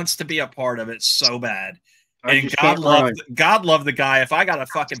 He wants to be a part of it so bad. And God love the guy. If I got to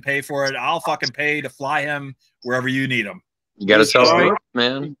fucking pay for it, I'll fucking pay to fly him wherever you need him. You got to tell me,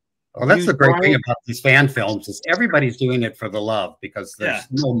 man. Well, that's the great thing about these fan films, is everybody's doing it for the love, because there's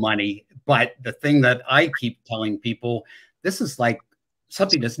no money. But the thing that I keep telling people, this is like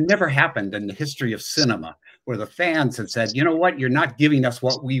something that's never happened in the history of cinema, where the fans have said, you know what, you're not giving us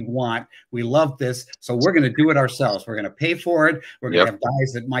what we want. We love this, so we're going to do it ourselves. We're going to pay for it. We're going to have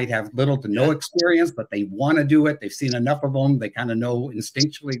guys that might have little to no experience, but they want to do it. They've seen enough of them. They kind of know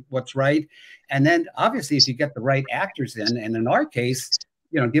instinctually what's right. And then obviously, if you get the right actors in, and in our case,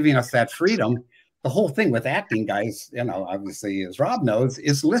 you know, giving us that freedom, the whole thing with acting, guys, you know, obviously, as Rob knows,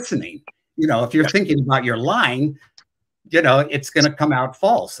 is listening. You know, if you're thinking about your line, you know, it's going to come out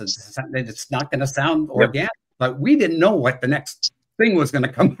false. It's not going to sound organic. But we didn't know what the next thing was going to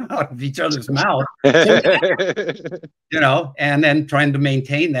come out of each other's mouth. You know, and then trying to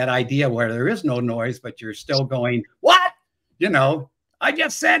maintain that idea where there is no noise, but you're still going, what? You know, I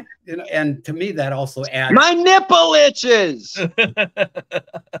just said, you know, and to me, that also adds. My nipple itches.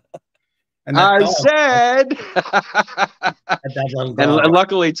 And I said. And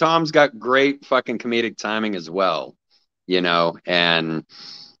luckily, Tom's got great fucking comedic timing as well. You know, and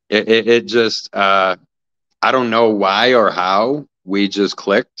it just, I don't know why or how we just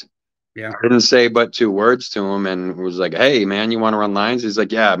clicked. Yeah. I didn't say but 2 words to him and was like, hey, man, you want to run lines? He's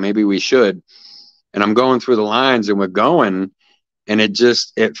like, yeah, maybe we should. And I'm going through the lines and we're going, and it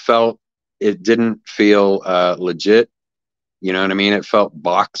didn't feel legit. You know what I mean? It felt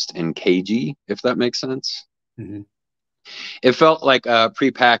boxed and cagey, if that makes sense. Mm-hmm. It felt like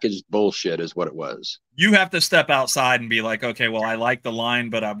prepackaged bullshit is what it was. You have to step outside and be like, okay, well, I like the line,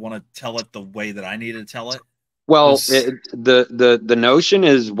 but I want to tell it the way that I need to tell it. Well, the notion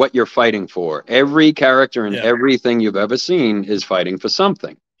is what you're fighting for. Every character and everything you've ever seen is fighting for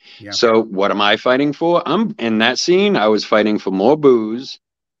something. Yeah. So what am I fighting for? I'm in that scene. I was fighting for more booze,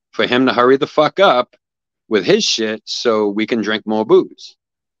 for him to hurry the fuck up with his shit so we can drink more booze.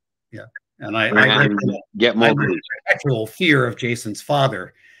 Yeah. And I get more actual fear of Jason's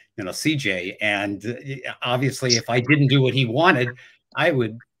father, you know, CJ. And obviously, if I didn't do what he wanted, I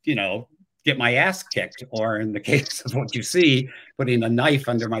would, you know, get my ass kicked, or in the case of what you see, putting a knife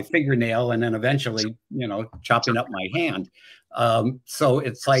under my fingernail and then eventually, you know, chopping up my hand. So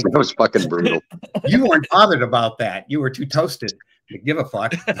it's like, that was fucking brutal. You weren't bothered about that. You were too toasted to give a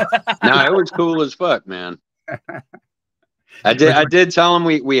fuck. No, it was cool as fuck, man. I did tell him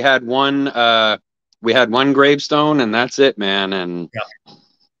we had one gravestone and that's it, man. And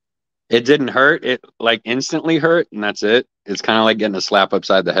it didn't hurt. It like instantly hurt, and that's it. It's kind of like getting a slap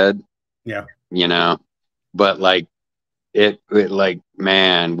upside the head. Yeah. You know, but like it like,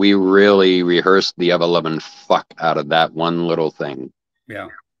 man, we really rehearsed the ever-loving fuck out of that one little thing. Yeah.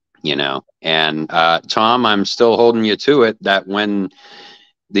 You know, and Tom, I'm still holding you to it that when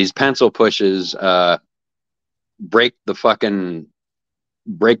these pencil pushes break the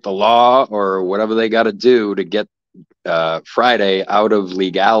law or whatever they got to do to get Friday out of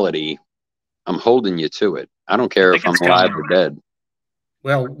legality, I'm holding you to it. I don't care if I'm alive or dead.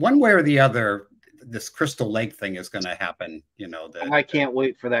 Well, one way or the other, this Crystal Lake thing is going to happen. You know, I can't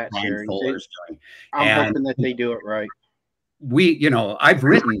wait for that. I'm hoping that they do it right. You know, I've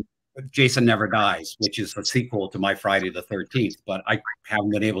written Jason Never Dies, which is a sequel to my Friday the 13th, but I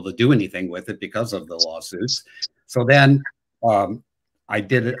haven't been able to do anything with it because of the lawsuits. So then I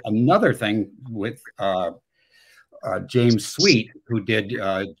did another thing with James Sweet, who did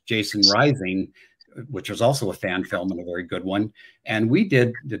Jason Rising, which was also a fan film and a very good one. And we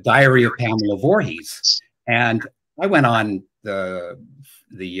did The Diary of Pamela Voorhees. And I went on the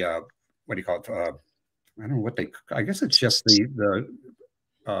what do you call it? I don't know I guess it's just the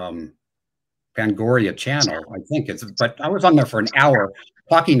Fangoria channel, I think but I was on there for an hour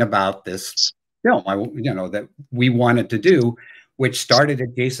talking about this film, that we wanted to do, which started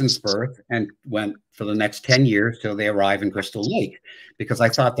at Jason's birth and went for the next 10 years till they arrive in Crystal Lake, because I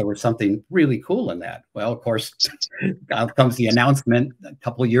thought there was something really cool in that. Well, of course, out comes the announcement a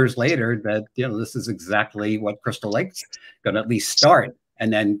couple of years later that, this is exactly what Crystal Lake's going to at least start,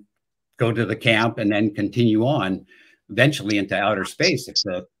 and then go to the camp and then continue on eventually into outer space if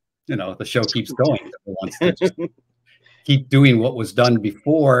the show keeps going. It wants to just keep doing what was done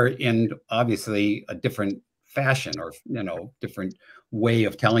before in obviously a different fashion, or different way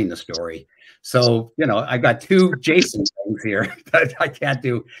of telling the story. So I got 2 Jason things here that I can't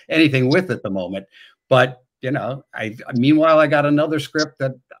do anything with at the moment. But meanwhile I got another script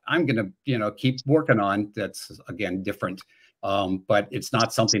that I'm gonna keep working on. That's again different, but it's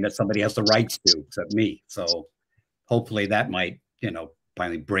not something that somebody has the rights to except me. So hopefully that might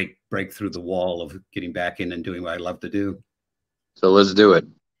finally break through the wall of getting back in and doing what I love to do. So let's do it.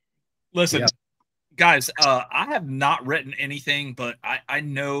 Listen, guys, I have not written anything, but I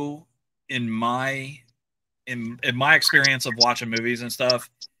know in my experience of watching movies and stuff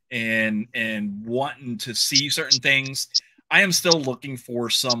and wanting to see certain things, I am still looking for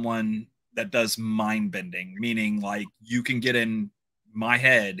someone that does mind bending, meaning like you can get in my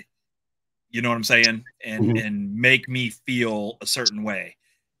head, you know what I'm saying, and make me feel a certain way.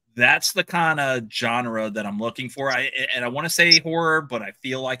 That's the kind of genre that I'm looking for. I want to say horror, but I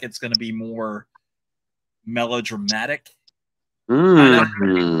feel like it's going to be more melodramatic. Kind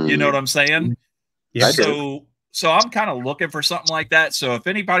of, you know what I'm saying? Yeah. So I'm kind of looking for something like that. So if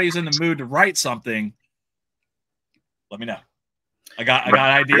anybody's in the mood to write something, let me know. I got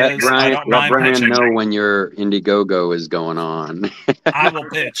ideas. I don't mind Brian pitching. know when your Indiegogo is going on. I will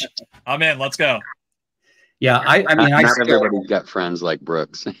pitch. I'm in. Let's go. Yeah, I mean, not everybody's got friends like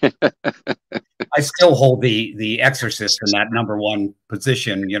Brooks. I still hold the Exorcist in that #1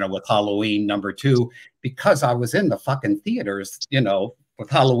 position, you know, with Halloween #2, because I was in the fucking theaters, you know, with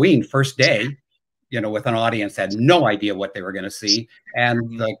Halloween first day, you know, with an audience had no idea what they were going to see,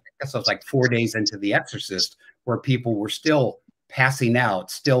 and I guess it was like 4 days into the Exorcist, where people were still passing out,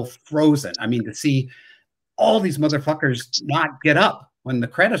 still frozen. I mean, to see all these motherfuckers not get up when the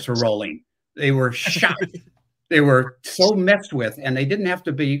credits were rolling, they were shocked. They were so messed with, and they didn't have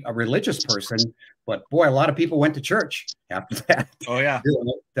to be a religious person, but boy, a lot of people went to church after that. Oh yeah,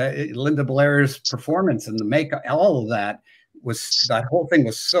 Linda Blair's performance and the makeup, all of that whole thing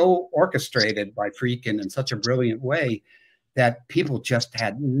was so orchestrated by Friedkin in such a brilliant way that people just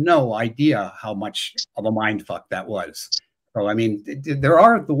had no idea how much of a mind fuck that was. So I mean, there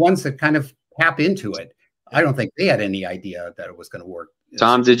are the ones that kind of tap into it. I don't think they had any idea that it was going to work.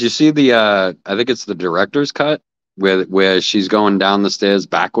 Tom, did you see the I think it's the director's cut where she's going down the stairs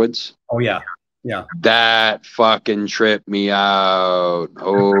backwards? Oh yeah. Yeah. That fucking tripped me out.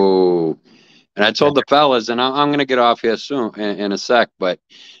 Oh. And I told the fellas, and I'm going to get off here soon in a sec, but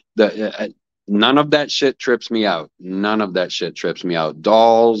none of that shit trips me out. None of that shit trips me out.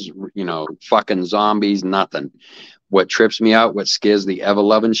 Dolls, you know, fucking zombies, nothing. What trips me out, what scares the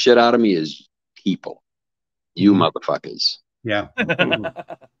ever-loving shit out of me is people. You motherfuckers. Yeah.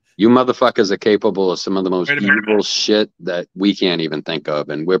 You motherfuckers are capable of some of the most evil shit that we can't even think of,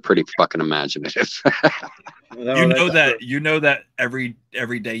 and we're pretty fucking imaginative. You know that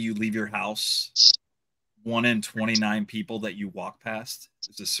every day you leave your house, 1 in 29 people that you walk past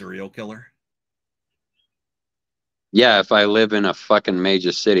is a serial killer. Yeah, if I live in a fucking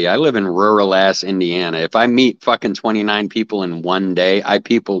major city. I live in rural ass Indiana. If I meet fucking 29 people in one day, I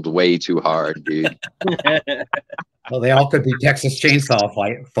peopled way too hard, dude. Well, they all could be Texas Chainsaw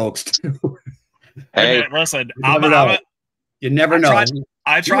folks too. Hey, listen, you never know.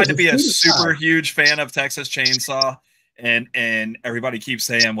 I tried to be a super huge fan of Texas Chainsaw, and everybody keeps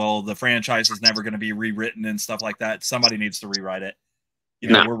saying, well, the franchise is never going to be rewritten and stuff like that. Somebody needs to rewrite it. You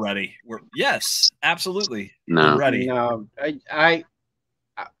know, we're ready. Yes, absolutely. No. We're ready. No, to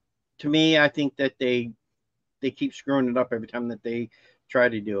me, I think that they keep screwing it up every time that they try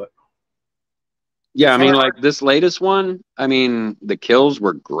to do it. Yeah, I mean, like this latest one, I mean, the kills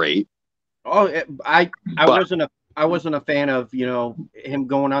were great. Oh, I wasn't a fan of, you know, him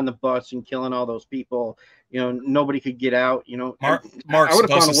going on the bus and killing all those people. You know, nobody could get out. You know, Mark's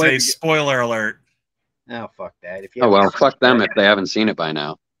supposed to say, spoiler alert. Oh, fuck that! If you fuck them if they haven't seen it by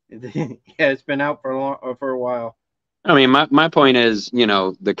now. Yeah, it's been out for a while. I mean, my point is, you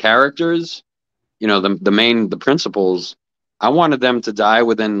know, the characters, you know, the principals. I wanted them to die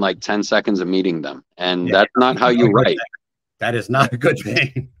within like 10 seconds of meeting them, and that's not how you write. That is not a good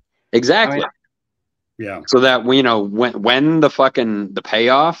thing. Exactly. I mean, yeah. So that, you know, when the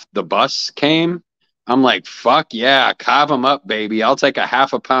payoff, the bus came, I'm like, fuck yeah, carve them up, baby. I'll take a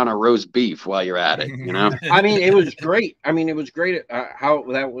half a pound of roast beef while you're at it, you know? I mean, it was great. I mean, it was great how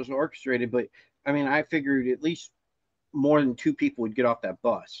that was orchestrated, but I mean, I figured at least more than 2 people would get off that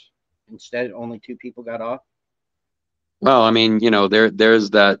bus. Instead, only 2 people got off. Well, I mean, you know, there's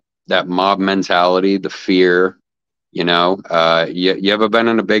that mob mentality, the fear, you know. You ever been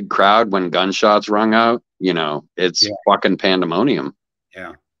in a big crowd when gunshots rung out? You know, it's fucking pandemonium.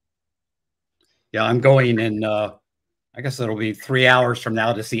 Yeah. Yeah, I'm going in, I guess it'll be 3 hours from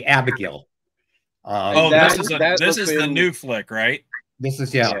now to see Abigail. This is the new flick, right? This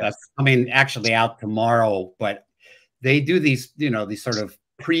is, that's actually out tomorrow, but they do these, you know, these sort of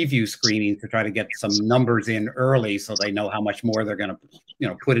preview screenings to try to get some numbers in early so they know how much more they're going to, you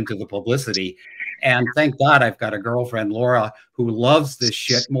know, put into the publicity. And thank God I've got a girlfriend, Laura, who loves this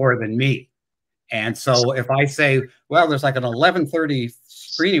shit more than me. And so if I say, well, there's like an 11:30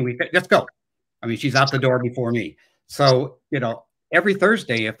 screening, let's go. I mean, she's out the door before me. So, you know, every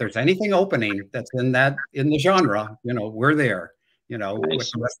Thursday, if there's anything opening that's in the genre, you know, we're there. you know, Nice.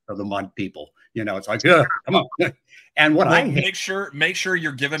 with the rest of the mud people. You know, it's like, come on. And what I make sure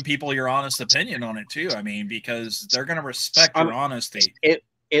you're giving people your honest opinion on it too. I mean, because they're going to respect your honesty.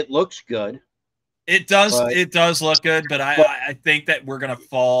 It looks good. It does look good, but I think that we're going to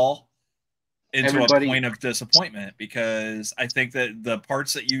fall into a point of disappointment, because I think that the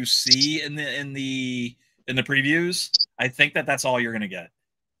parts that you see in the previews, I think that that's all you're going to get.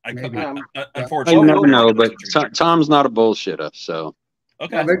 Unfortunately, I never know, but Tom's not a bullshitter, so.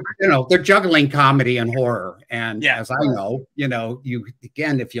 Okay. Well, they're juggling comedy and horror, and as I know, you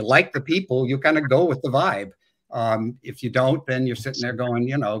again, if you like the people, you kind of go with the vibe. If you don't, then you're sitting there going,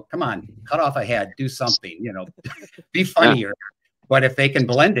 come on, cut off a head, do something, be funnier. Yeah. But if they can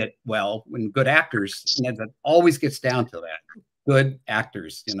blend it well, when good actors, and it always gets down to that, good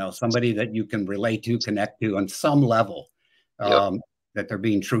actors, somebody that you can relate to, connect to on some level, that they're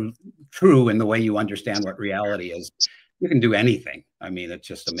being true in the way you understand what reality is. You can do anything. I mean, it's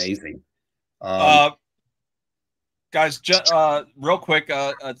just amazing. Guys, real quick.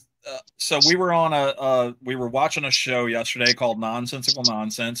 So we were watching a show yesterday called Nonsensical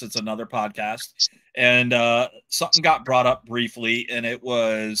Nonsense. It's another podcast. And something got brought up briefly, and it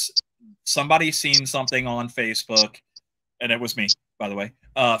was somebody seen something on Facebook, and it was me, by the way.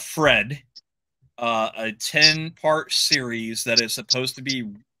 Fred, a 10-part series that is supposed to be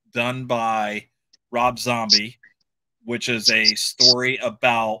done by Rob Zombie, which is a story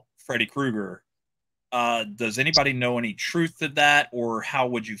about Freddy Krueger. Does anybody know any truth to that, or how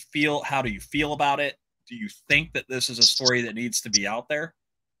would you feel? How do you feel about it? Do you think that this is a story that needs to be out there?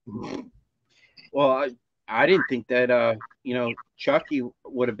 Well, I didn't think that Chucky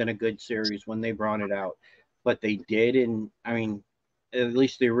would have been a good series when they brought it out, but they did, and I mean, at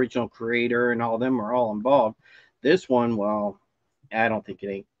least the original creator and all of them are all involved. This one, well, I don't think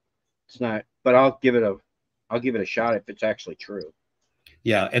it's not, but I'll give it a shot if it's actually true.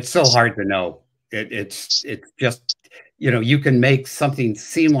 Yeah, it's so hard to know. It's just, you can make something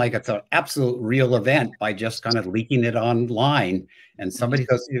seem like it's an absolute real event by just kind of leaking it online, and somebody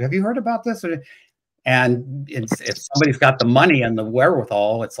goes, have you heard about this? And if somebody's got the money and the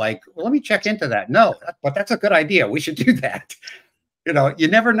wherewithal, it's like, well, let me check into that. No, but that's a good idea. We should do that. You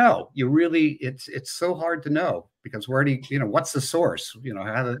never know. You really, it's so hard to know, because where do you, what's the source?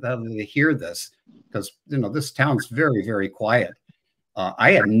 How do they hear this? Because, this town's very, very quiet.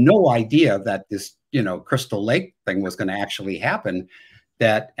 I had no idea that this, Crystal Lake thing was going to actually happen.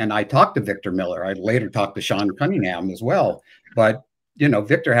 And I talked to Victor Miller. I later talked to Sean Cunningham as well. But,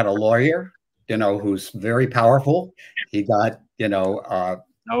 Victor had a lawyer, who's very powerful. He got,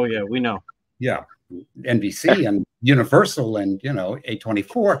 oh yeah, we know. Yeah. NBC and Universal and,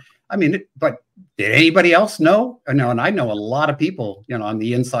 A24. I mean, but did anybody else know? No, and I know a lot of people, on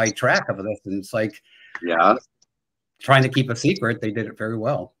the inside track of this. And it's like, yeah, trying to keep a secret. They did it very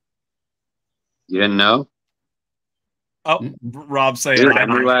well. You didn't know? Oh, Rob saying, dude, I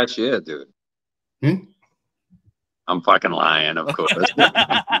knew last year, dude. I'm fucking lying, of course.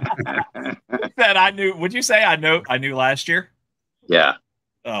 That I knew. Would you say I knew last year? Yeah.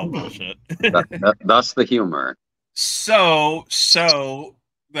 Oh bullshit. That's the humor. So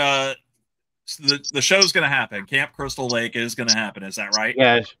the show's going to happen. Camp Crystal Lake is going to happen. Is that right?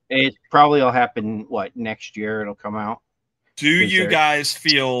 Yes. It probably will happen. Next year it'll come out. Do you guys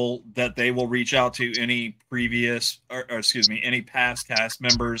feel that they will reach out to any any past cast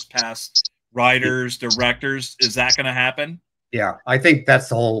members, past writers, directors? Is that going to happen? Yeah, I think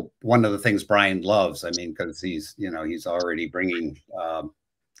that's one of the things Brian loves. I mean, because he's already bringing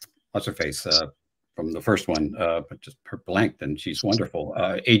what's her face from the first one, but just her blanked, and she's wonderful.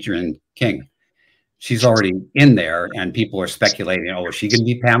 Adrienne King. She's already in there, and people are speculating, is she going to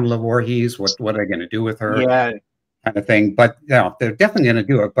be Pamela Voorhees? What are they going to do with her? Yeah. Kind of thing. But they're definitely going to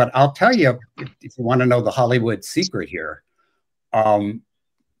do it. But I'll tell you, if you want to know the Hollywood secret here,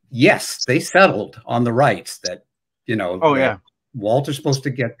 yes, they settled on the rights that, oh yeah, Walter's supposed to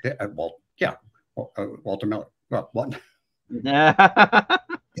get, Walter Miller. Well, what?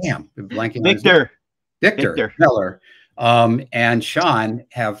 Damn, blanking. Victor Miller. And Sean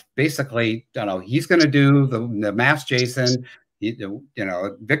have basically, he's going to do the Masked Jason.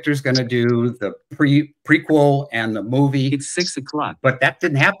 Victor's going to do the prequel and the movie. It's 6 o'clock. But that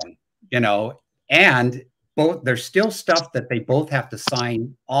didn't happen, and there's still stuff that they both have to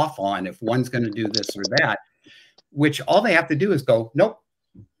sign off on if one's going to do this or that, which all they have to do is go, nope,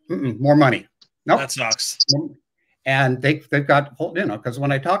 more money. Nope. That sucks. And they've got, because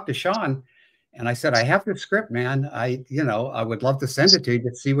when I talked to Sean, and I said, I have the script, man. I would love to send it to you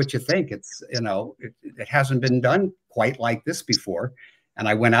to see what you think. It's, it hasn't been done quite like this before. And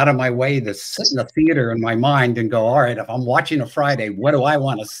I went out of my way to sit in the theater in my mind and go, all right, if I'm watching a Friday, what do I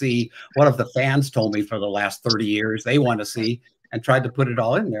want to see? What have the fans told me for the last 30 years they want to see? And tried to put it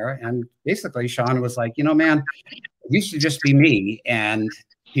all in there. And basically, Sean was like, you know, man, it used to just be me. And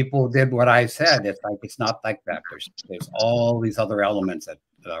people did what I said. It's like, it's not like that. There's all these other elements that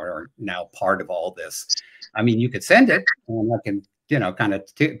are now part of all this. I mean, you could send it and I can, you know, kind of,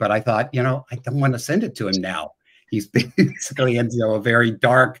 but I thought, you know, I don't want to send it to him now. He's basically into a very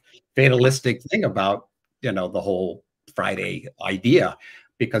dark, fatalistic thing about, you know, the whole Friday idea,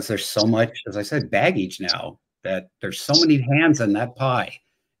 because there's so much, as I said, baggage now, that there's so many hands in that pie,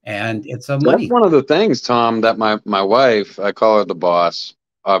 and it's a money. That's one of the things, Tom, that my wife, I call her the boss,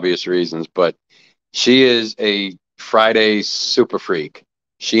 obvious reasons, but she is a Friday super freak.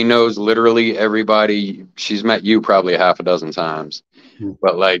 She knows literally everybody. She's met you probably half a dozen times,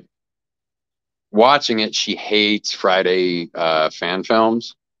 but like, watching it, she hates Friday fan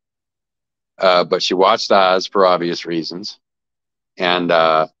films, but she watched Oz for obvious reasons, and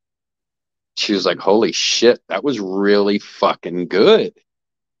she was like, holy shit, that was really fucking good.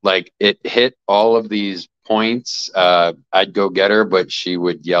 Like, it hit all of these points. I'd go get her, but she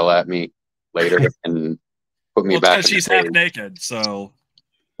would yell at me later and put me back. She's half naked, so.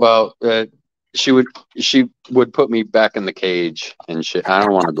 Well, she would put me back in the cage and shit. I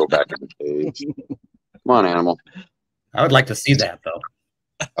don't want to go back in the cage. Come on, animal. I would like to see that, though.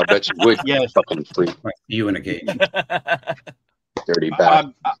 I bet you would. Yeah, fucking freak. You in a cage. Dirty bat.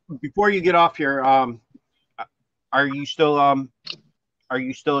 Before you get off here, are you still a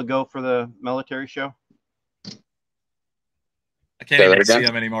go for the military show? I can't even see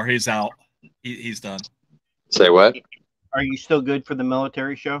him anymore. He's out. He's done. Say what? Are you still good for the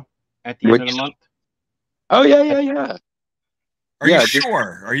military show at the end of the month? Oh yeah. Are you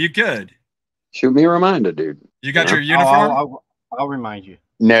sure? Are you good? Shoot me a reminder, dude. You got your uniform? I'll remind you.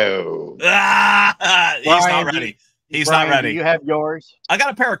 No. He's not ready. He's Brian, not ready. Do you have yours? I got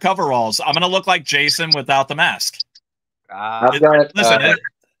a pair of coveralls. I'm gonna look like Jason without the mask. Listen,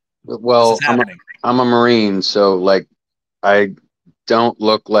 well, I'm a Marine, so like I don't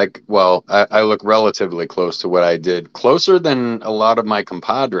look like, well, I look relatively close to what I did. Closer than a lot of my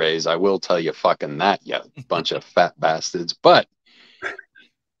compadres, I will tell you fucking that, you bunch of fat bastards. But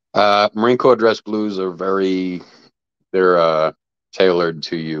Marine Corps dress blues are they're tailored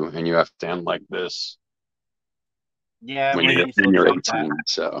to you, and you have to stand like this. Yeah, when you're 18,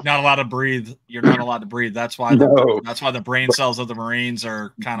 so not allowed to breathe. You're not allowed to breathe. That's why that's why the brain cells of the Marines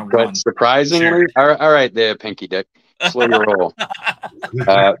are kind of but surprisingly, all right there, Pinky Dick. Slow your roll.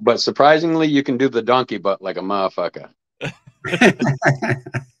 But surprisingly, you can do the donkey butt like a motherfucker.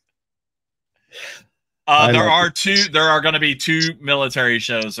 There are going to be two military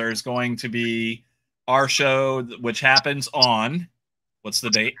shows. There's going to be our show, which happens on, what's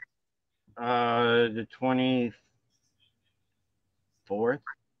the date? The 24th.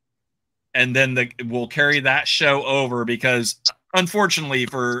 And then we'll carry that show over because, unfortunately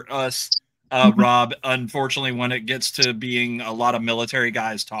for us, Rob, unfortunately, when it gets to being a lot of military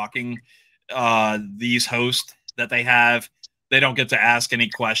guys talking, these hosts that they have, they don't get to ask any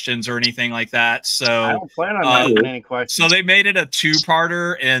questions or anything like that. So I don't plan on asking any questions. So they made it a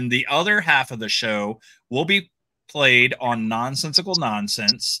two-parter, and the other half of the show will be played on Nonsensical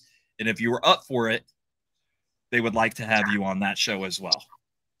Nonsense. And if you were up for it, they would like to have you on that show as well.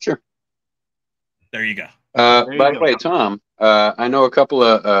 Sure. There you go. By the way, Tom, I know a couple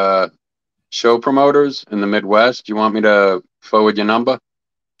of show promoters in the Midwest. Do you want me to forward your number?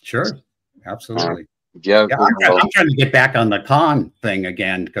 Sure, absolutely. Yeah, I'm trying to get back on the con thing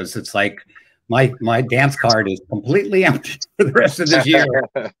again because it's like my dance card is completely empty for the rest of this year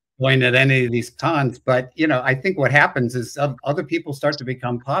going at any of these cons. But you know, I think what happens is other people start to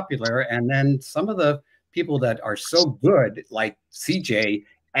become popular, and then some of the people that are so good, like CJ,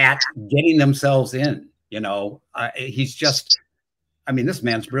 at getting themselves in. You know, he's just. I mean, this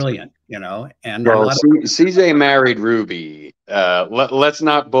man's brilliant, you know. And CJ married Ruby. Let's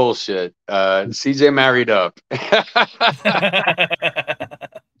not bullshit. CJ married up.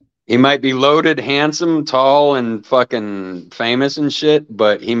 He might be loaded, handsome, tall, and fucking famous and shit,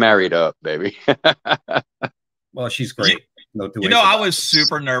 but he married up, baby. Well, she's great. You know, I was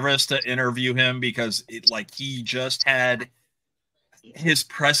super nervous to interview him because he just had. His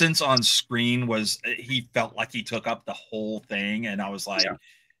presence on screen he felt like he took up the whole thing. And I was like,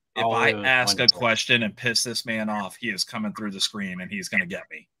 if I ask a question and piss this man off, he is coming through the screen and he's going to get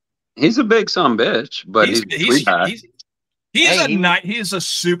me. He's a big son bitch, but he is a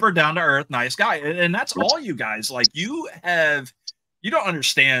super down to earth, nice guy. And that's all you guys like. You don't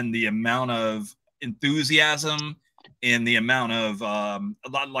understand the amount of enthusiasm in the amount of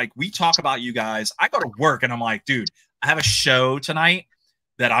like we talk about you guys. I go to work and I'm like, dude, I have a show tonight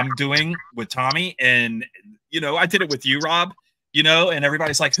that I'm doing with Tommy, and you know, I did it with you, Rob, you know, and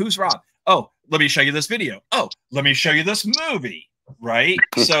everybody's like, who's Rob? Oh, let me show you this video. Oh, let me show you this movie. Right.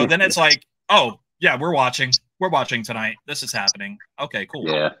 So then it's like, oh yeah, we're watching tonight. This is happening. Okay, cool.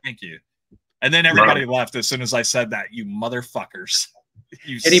 Yeah. Thank you. And then everybody left as soon as I said that. You motherfuckers.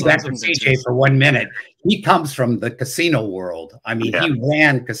 You Getting back to CJ for 1 minute, he comes from the casino world. I mean, he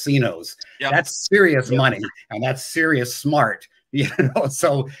ran casinos. Yep. That's serious money, and that's serious smart. You know,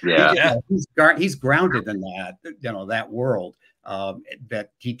 so he's grounded in that, you know, that world.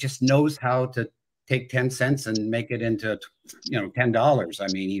 That he just knows how to take 10 cents and make it into, you know, $10. I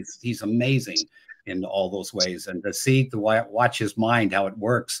mean, he's amazing in all those ways, and to watch his mind, how it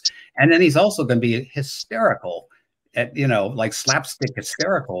works. And then he's also going to be hysterical at, you know, like slapstick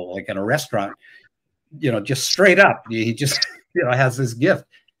hysterical, like in a restaurant, you know, just straight up. He just, you know, has this gift.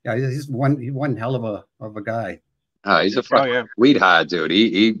 Yeah, he's one hell of a guy. Oh, he's a fucking sweetheart,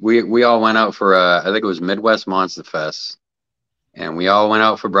 dude. We all went out for I think it was Midwest Monster Fest, and we all went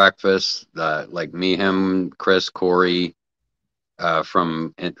out for breakfast. Like me, him, Chris, Corey,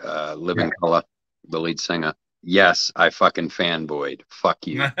 from Living Color, the lead singer. Yes, I fucking fanboyed. Fuck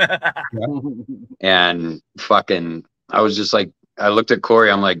you. And fucking, I was just like, I looked at Corey.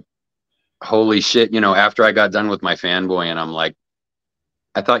 I'm like, holy shit. You know, after I got done with my fanboy, and I'm like,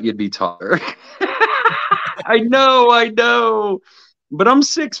 I thought you'd be taller. I know. But I'm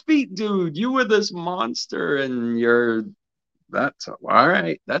 6 feet, dude. You were this monster, and that's all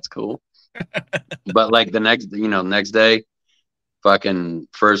right. That's cool. But like the next day, fucking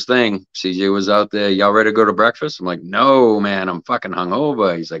first thing, CJ was out there. Y'all ready to go to breakfast? I'm like, no, man, I'm fucking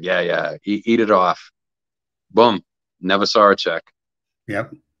hungover. He's like, yeah. Eat it off. Boom. Never saw a check.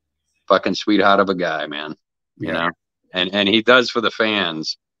 Yep. Fucking sweetheart of a guy, man. You know, and he does for the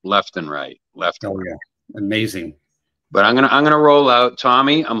fans left and right. And right. Amazing. But I'm gonna roll out,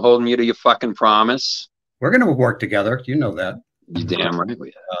 Tommy. I'm holding you to your fucking promise. We're gonna work together. You know that. You damn right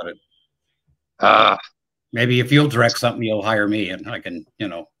we have. Maybe if you'll direct something, you'll hire me, and I can, you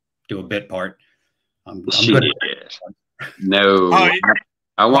know, do a bit part. I'm good at it. No,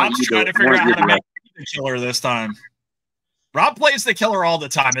 I want Rob's you trying to figure out how to make the killer this time. Rob plays the killer all the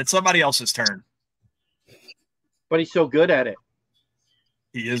time. It's somebody else's turn. But he's so good at it.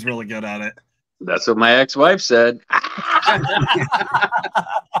 He is really good at it. That's what my ex-wife said.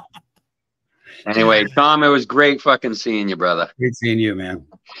 Anyway, Tom, it was great fucking seeing you, brother. Great seeing you, man.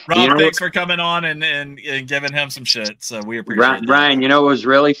 Rob, thanks for coming on and giving him some shit. So we appreciate it. Brian, you know what was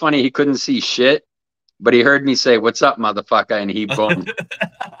really funny? He couldn't see shit, but he heard me say, "What's up, motherfucker?" And he boom.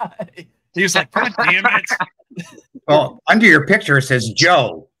 He was like, "God damn it." Oh, under your picture it says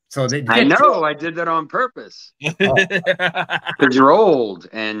Joe. So I know I did that on purpose. Because you're old,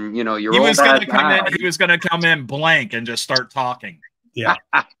 and you know you're old. He was gonna come in blank and just start talking. Yeah.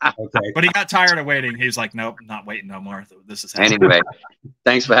 Okay. But he got tired of waiting. He's like, nope, not waiting no more. This is happening. Anyway,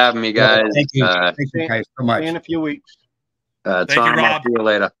 thanks for having me, guys. Thank you. Thank you guys so much. In a few weeks. Tom, I'll see you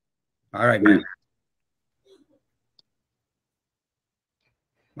later. All right, man.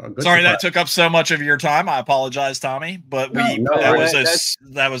 Well, sorry that took up so much of your time. I apologize, Tommy, but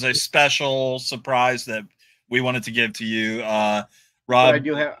that was a special surprise that we wanted to give to you, Rob. I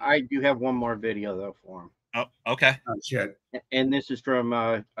do have one more video though for him. Oh, okay. Oh, shit. And this is from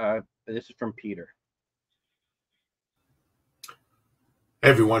Peter. Hey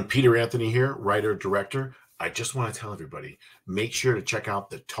everyone, Peter Anthony here, writer, director. I just want to tell everybody, make sure to check out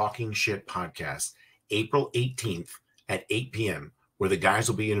the Talking Shit podcast, April 18th at 8 p.m., where the guys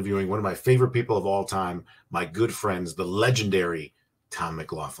will be interviewing one of my favorite people of all time, my good friends, the legendary Tom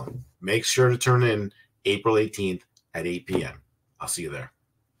McLoughlin. Make sure to turn in April 18th at 8 p.m. I'll see you there.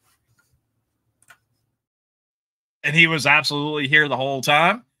 And he was absolutely here the whole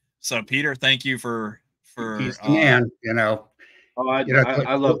time. So, Peter, thank you for he's the man, you know. Oh,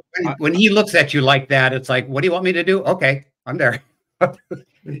 I love when he looks at you like that. It's like, what do you want me to do? Okay, I'm there.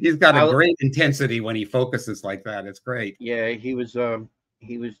 He's got a great intensity when he focuses like that. It's great. Yeah, he was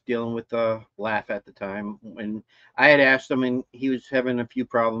dealing with laugh at the time when I had asked him, and he was having a few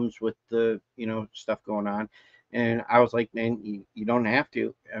problems with the stuff going on, and I was like, man, you don't have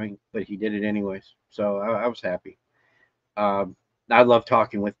to. I mean, but he did it anyways, so I was happy. I love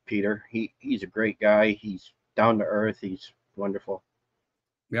talking with Peter. He's a great guy. He's down to earth. He's wonderful.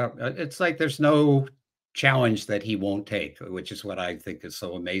 Yeah, it's like there's no challenge that he won't take, which is what I think is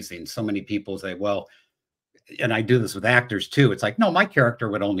so amazing. So many people say, well, and I do this with actors too. It's like, no, my character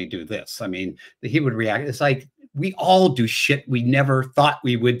would only do this. I mean, he would react. It's like, we all do shit we never thought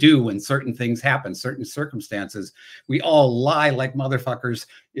we would do when certain things happen, certain circumstances. We all lie like motherfuckers.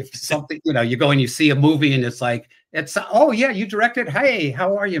 If something, you know, you go and you see a movie and it's like, oh yeah, you directed. Hey,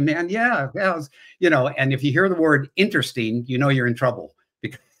 how are you, man? Yeah, you know, and if you hear the word interesting, you know you're in trouble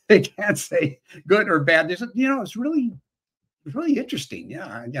because they can't say good or bad. They said, you know, it's really interesting.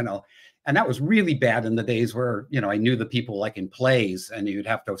 Yeah, you know. And that was really bad in the days where, you know, I knew the people like in plays, and you'd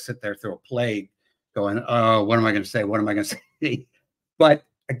have to sit there through a play going, oh, what am I going to say? What am I going to say? But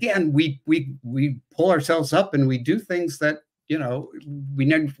again, we pull ourselves up and we do things that, you know, we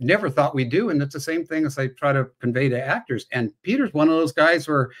never thought we'd do. And it's the same thing as I try to convey to actors. And Peter's one of those guys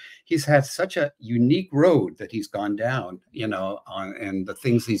where he's had such a unique road that he's gone down, you know, and the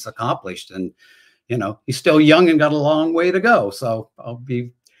things he's accomplished. And, you know, he's still young and got a long way to go. So I'll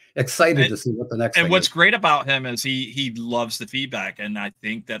be excited to see what the next. And what's great about him is he loves the feedback, and I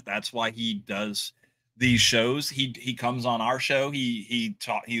think that's why he does these shows. He comes on our show. He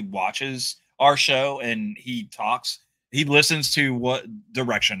watches our show, and he talks. He listens to what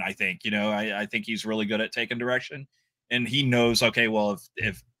direction. I think, you know, I think he's really good at taking direction, and he knows, okay, well,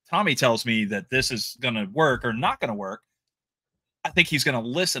 if Tommy tells me that this is going to work or not going to work, I think he's going to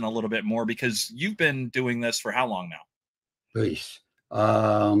listen a little bit more, because you've been doing this for how long now? Please.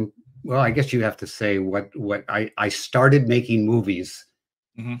 Well, I guess you have to say what I started making movies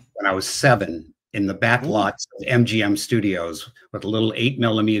when I was 7 in the back lots of MGM Studios with a little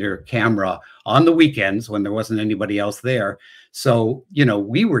 8mm camera on the weekends when there wasn't anybody else there. So, you know,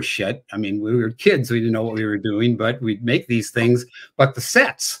 we were shit. I mean, we were kids. We didn't know what we were doing, but we'd make these things. But the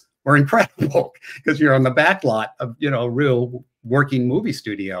sets were incredible because you're on the back lot of, you know, a real working movie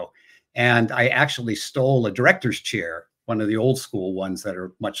studio. And I actually stole a director's chair, one of the old school ones that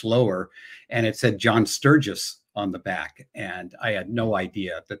are much lower, and it said John Sturgis on the back. And I had no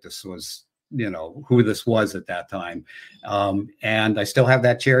idea that this was, you know, who this was at that time. And I still have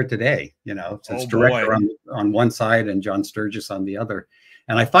that chair today, you know, it says director on one side and John Sturgis on the other.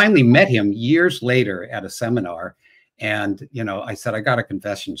 And I finally met him years later at a seminar. And, you know, I said, I got a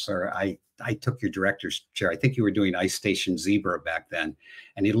confession, sir. I took your director's chair. I think you were doing Ice Station Zebra back then.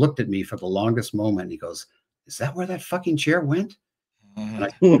 And he looked at me for the longest moment. And he goes, is that where that fucking chair went?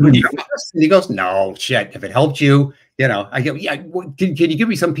 And he goes, no, shit. If it helped you, you know, I go, yeah. Can you give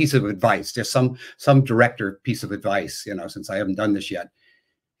me some piece of advice? Just some director piece of advice, you know, since I haven't done this yet.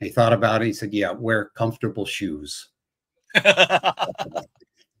 And he thought about it. He said, yeah, wear comfortable shoes.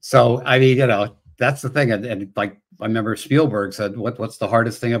 So, I mean, you know, that's the thing. And like, I remember Spielberg said, what's the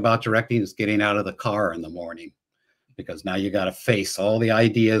hardest thing about directing is getting out of the car in the morning, because now you got to face all the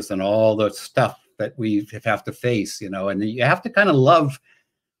ideas and all the stuff that we have to face, you know, and you have to kind of love,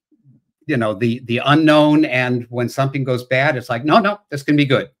 you know, the unknown. And when something goes bad, it's like, no, this can be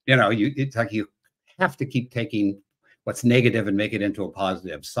good. You know, it's like you have to keep taking what's negative and make it into a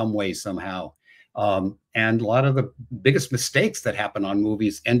positive some way, somehow. And a lot of the biggest mistakes that happen on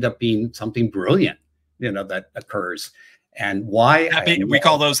movies end up being something brilliant, you know, that occurs. And why? We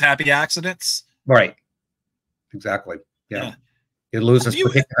call those happy accidents. Right. Exactly. Yeah. You lose this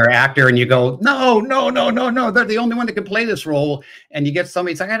particular actor and you go, no, they're the only one that can play this role. And you get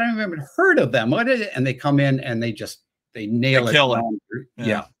somebody, it's like, I don't even heard of them. What is it? And they come in and they nail it. Kill it.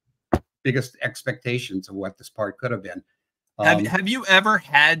 Yeah. Biggest expectations of what this part could have been. Have you ever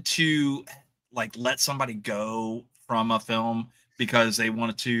had to like let somebody go from a film because they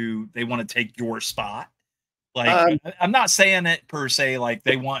want to take your spot? Like, I'm not saying it per se, like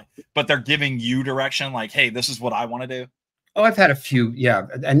they want, but they're giving you direction. Like, hey, this is what I want to do. Oh, I've had a few, yeah,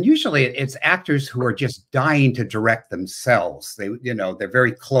 and usually it's actors who are just dying to direct themselves. They, you know, they're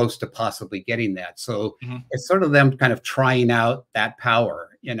very close to possibly getting that. So it's sort of them kind of trying out that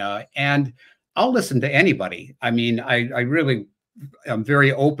power, you know. And I'll listen to anybody. I mean, I really am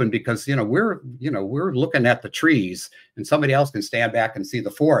very open because we're looking at the trees, and somebody else can stand back and see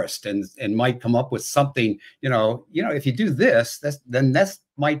the forest and might come up with something. If you do this, then this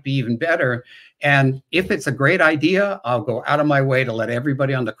might be even better. And if it's a great idea, I'll go out of my way to let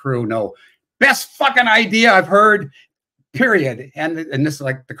everybody on the crew know, best fucking idea I've heard, period. And this is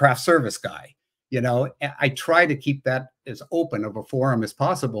like the craft service guy, I try to keep that as open of a forum as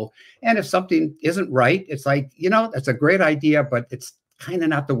possible. And if something isn't right, it's like, that's a great idea, but it's kind of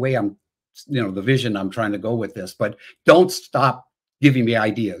not the way I'm, the vision I'm trying to go with this. But don't stop giving me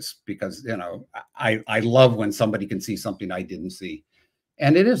ideas because, I love when somebody can see something I didn't see.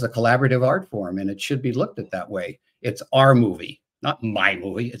 And it is a collaborative art form, and it should be looked at that way. It's our movie, not my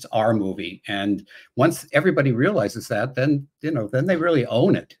movie. It's our movie. And once everybody realizes that, then, then they really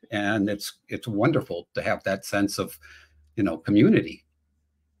own it. And it's wonderful to have that sense of, community.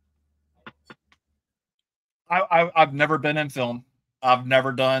 I've never been in film. I've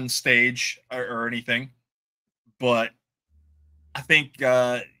never done stage or anything, but I think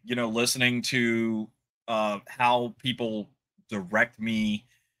you know, listening to how people direct me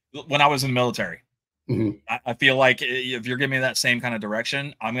when I was in the military, Mhm. I feel like if you're giving me that same kind of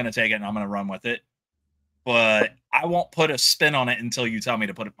direction, I'm going to take it and I'm going to run with it. But I won't put a spin on it until you tell me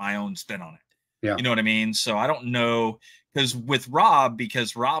to put my own spin on it. Yeah. You know what I mean? So I don't know, because with Rob,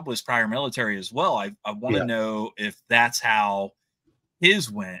 because Rob was prior military as well, I want to Yeah. know if that's how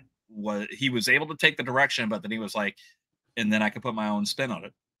his went. Was he was able to take the direction, but then he was like, and then I could put my own spin on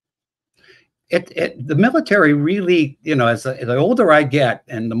it. The military really, you know, as the older I get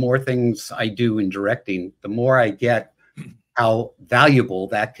and the more things I do in directing, the more I get how valuable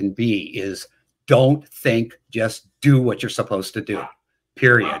that can be. Is don't think, just do what you're supposed to do,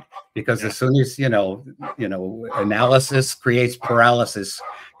 period. Because as soon as, you know, analysis creates paralysis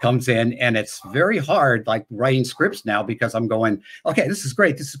comes in, and it's very hard, like writing scripts now, because I'm going, okay, this is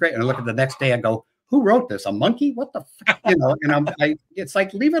great. And I look at the next day, I go, who wrote this? A monkey? What the, you know? And it's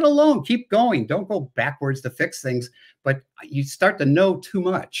like, leave it alone, keep going. Don't go backwards to fix things. But you start to know too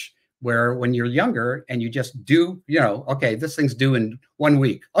much, where when you're younger and you just do, you know, okay, this thing's due in 1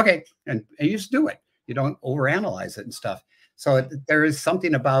 week. Okay. And you just do it. You don't overanalyze it and stuff. So there is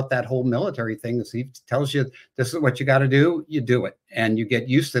something about that whole military thing that he tells you, this is what you got to do. You do it. And you get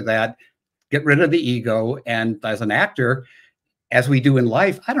used to that, get rid of the ego. And as an actor, as we do in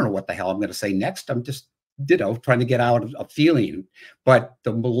life, I don't know what the hell I'm going to say next. I'm just, you know, trying to get out of a feeling. But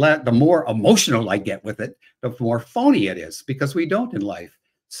the more emotional I get with it, the more phony it is, because we don't in life.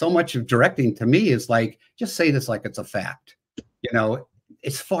 So much of directing to me is like, just say this like it's a fact. You know,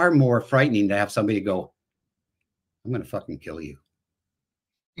 it's far more frightening to have somebody go, I'm going to fucking kill you.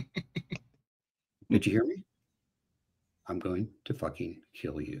 Did you hear me? I'm going to fucking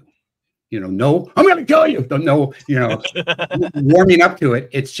kill you. You know, no, I'm going to kill you. No, you know, warming up to it.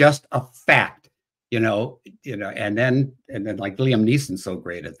 It's just a fact, you know, and then like Liam Neeson's so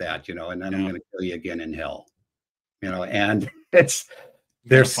great at that, you know, and then I'm going to kill you again in hell, you know, and there's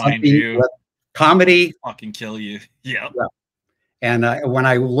something with comedy. Fucking kill you. Yeah. And when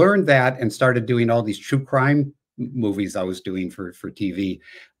I learned that and started doing all these true crime movies I was doing for TV,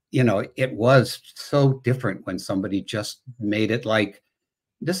 you know, it was so different when somebody just made it like,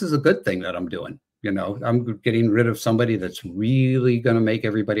 this is a good thing that I'm doing. You know, I'm getting rid of somebody that's really going to make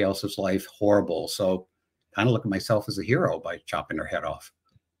everybody else's life horrible. So kind of look at myself as a hero by chopping their head off,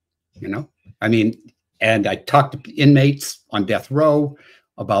 you know? I mean, and I talked to inmates on death row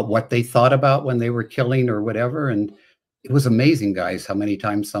about what they thought about when they were killing or whatever. And it was amazing, guys, how many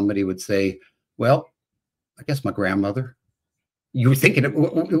times somebody would say, well, I guess my grandmother. You were thinking,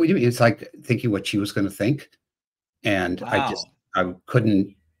 what do you mean? It's like thinking what she was going to think. And wow. I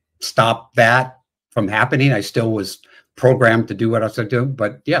couldn't stop that from happening. I still was programmed to do what I was doing,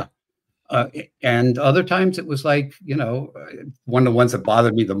 but yeah. And other times it was like, you know, one of the ones that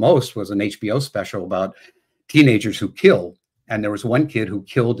bothered me the most was an HBO special about teenagers who kill. And there was one kid who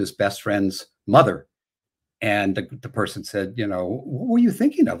killed his best friend's mother. And the person said, you know, what were you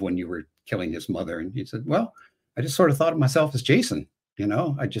thinking of when you were killing his mother? And he said, well, I just sort of thought of myself as Jason, you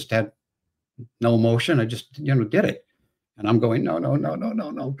know, I just had no emotion. I just, you know, did it. And I'm going, no,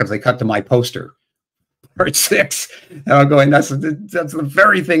 because they cut to my poster, part 6. And I'm going, that's the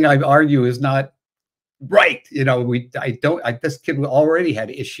very thing I argue is not right. You know, this kid already had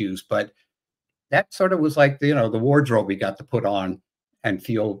issues, but that sort of was like, you know, the wardrobe we got to put on and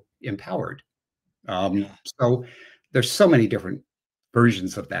feel empowered. So there's so many different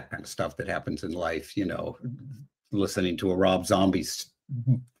versions of that kind of stuff that happens in life. You know, listening to a Rob Zombie's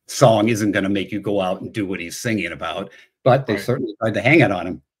song isn't going to make you go out and do what he's singing about, but they certainly tried to hang it on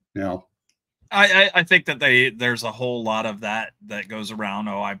him. You know, I think that there's a whole lot of that goes around.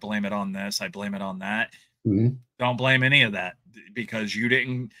 Oh, I blame it on this. I blame it on that. Mm-hmm. Don't blame any of that, because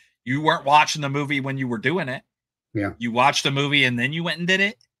you weren't watching the movie when you were doing it. Yeah. You watched the movie and then you went and did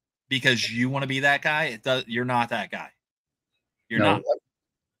it because you want to be that guy. You're not that guy. You're not.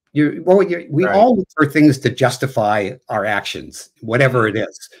 We all look for things to justify our actions, whatever it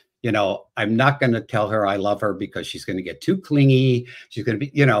is. You know, I'm not going to tell her I love her because she's going to get too clingy. She's going to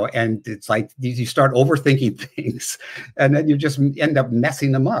be, you know, and it's like you start overthinking things, and then you just end up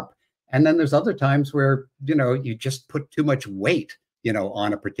messing them up. And then there's other times where, you know, you just put too much weight, you know,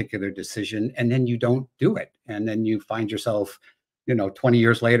 on a particular decision, and then you don't do it. And then you find yourself, you know, 20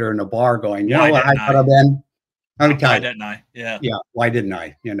 years later in a bar going, you know what, I could have been. Why didn't I? Yeah. Why didn't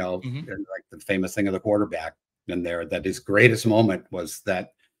I? You know, like the famous thing of the quarterback in there, that his greatest moment was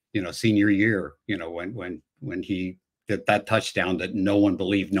that, you know, senior year, you know, when he did that touchdown that no one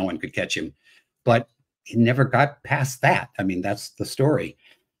believed no one could catch him. But he never got past that. I mean, that's the story.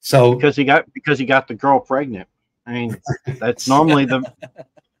 So because he got the girl pregnant. I mean, that's normally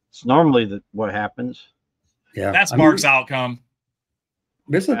what happens. yeah, That's Mark's outcome.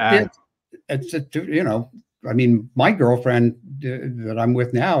 It's you know, I mean, my girlfriend that I'm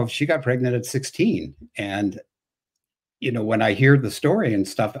with now, she got pregnant at 16. And, you know, when I hear the story and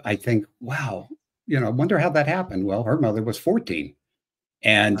stuff, I think, wow, you know, I wonder how that happened. Well, her mother was 14.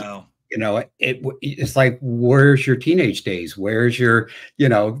 And, you know, it's like, where's your teenage days? Where's your, you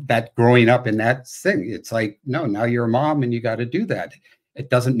know, that growing up in that thing? It's like, no, now you're a mom and you got to do that. It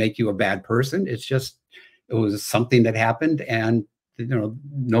doesn't make you a bad person. It's just, it was something that happened, and you know,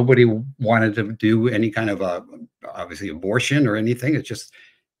 nobody wanted to do any kind of obviously abortion or anything. It's just,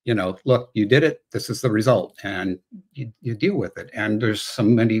 you know, look, you did it. This is the result, and you deal with it. And there's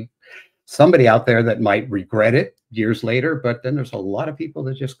somebody out there that might regret it years later, but then there's a lot of people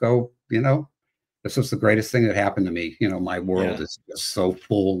that just go, you know, this was the greatest thing that happened to me. You know, my world is just so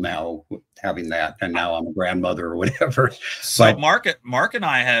full now with having that, and now I'm a grandmother or whatever. So Mark and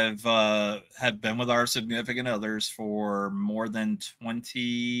I have been with our significant others for more than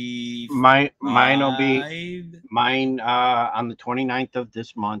 20. Mine will be on the 29th of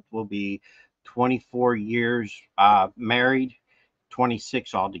this month will be 24 years married,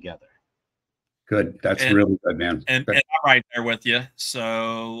 26 altogether. Good. That's really good, man. And I'm right there with you.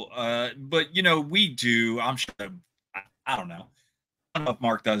 So, but you know, we do. I'm sure. I don't know. I don't know if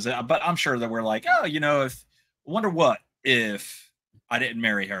Mark does it, but I'm sure that we're like, oh, you know, wonder what if I didn't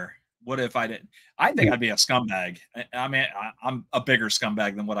marry her? What if I didn't? I think I'd be a scumbag. I mean, I'm a bigger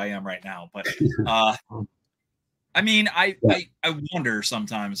scumbag than what I am right now. But I mean, I wonder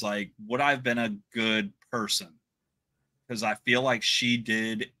sometimes, like, would I have been a good person? Because I feel like she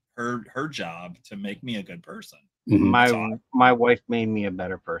did her job to make me a good person. My wife made me a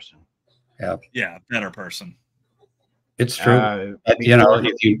better person. Yeah, better person. It's true. You know,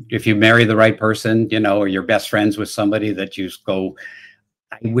 if you marry the right person, you know, or you're best friends with somebody that you go,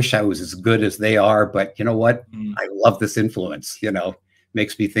 I wish I was as good as they are, but you know what? I love this influence. You know,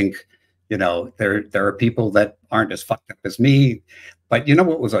 makes me think, you know, there are people that aren't as fucked up as me. But you know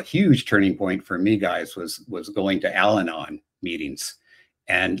what was a huge turning point for me, guys, was going to Al-Anon meetings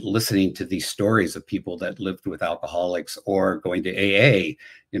and listening to these stories of people that lived with alcoholics, or going to AA.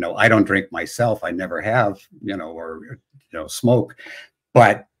 You know, I don't drink myself. I never have, you know, or, you know, smoke.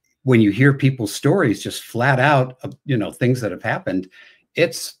 But when you hear people's stories just flat out, you know, things that have happened,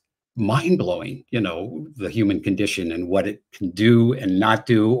 it's mind blowing, you know, the human condition and what it can do and not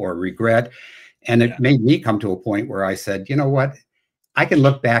do or regret. And it made me come to a point where I said, you know what, I can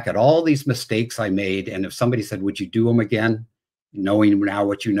look back at all these mistakes I made. And if somebody said, would you do them again? Knowing now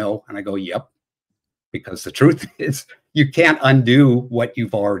what you know, and I go, yep, because the truth is you can't undo what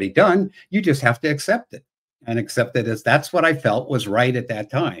you've already done. You just have to accept it, and accept it as that's what I felt was right at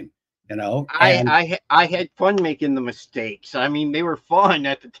that time. You know, I had fun making the mistakes. I mean, they were fun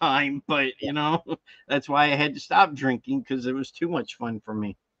at the time, but you know, that's why I had to stop drinking, because it was too much fun for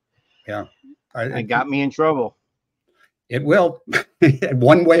me. Yeah, it got me in trouble. It will,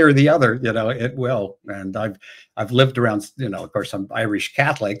 one way or the other, you know, it will. And I've lived around, you know, of course, I'm Irish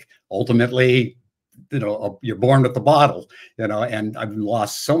Catholic. Ultimately, you know, you're born with the bottle, you know, and I've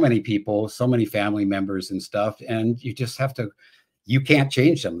lost so many people, so many family members and stuff. And you just have to, you can't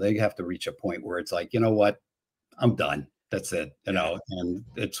change them. They have to reach a point where it's like, you know what, I'm done. That's it, you know, and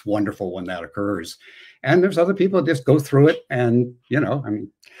it's wonderful when that occurs. And there's other people that just go through it. And, you know, I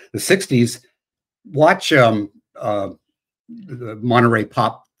mean, the 60s, watch, the Monterey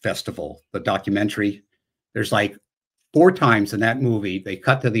Pop Festival, the documentary. There's like 4 times in that movie they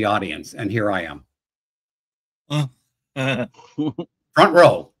cut to the audience, and here I am, front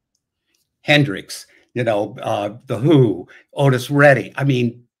row. Hendrix, you know, the Who, Otis Redding. I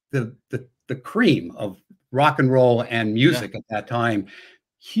mean, the cream of rock and roll and music at that time.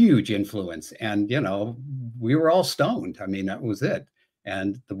 Huge influence, and you know, we were all stoned. I mean, that was it.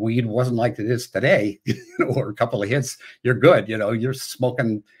 And the weed wasn't like it is today, you know, or a couple of hits, you're good. You know, you're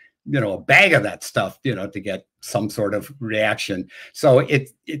smoking, you know, a bag of that stuff, you know, to get some sort of reaction. So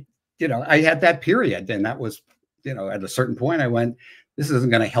it, you know, I had that period, and that was, you know, at a certain point I went, this isn't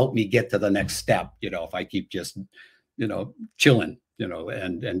going to help me get to the next step. You know, if I keep just, you know, chilling, you know,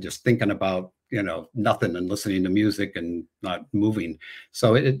 and just thinking about, you know, nothing and listening to music and not moving.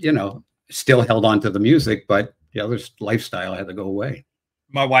 So it, you know, still held on to the music, but the other lifestyle had to go away.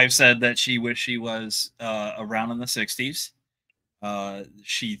 My wife said that she wished she was around in the 60s.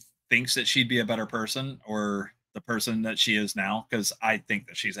 She thinks that she'd be a better person, or the person that she is now, because I think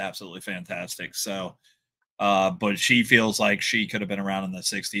that she's absolutely fantastic. So, but she feels like she could have been around in the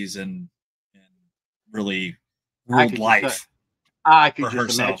 60s and really I ruled could life. I could for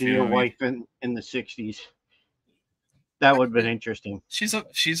just herself, imagine you know your what I mean? wife in the 60s. That would have been interesting. She's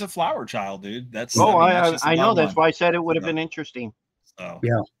a flower child, dude. That's Oh, that's just the I know. bottom That's line. why I said it would have So, been interesting.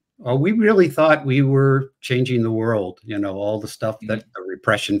 Yeah. Well, we really thought we were changing the world. You know, all the stuff that the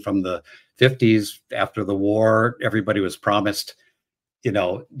repression from the 50s after the war, everybody was promised, you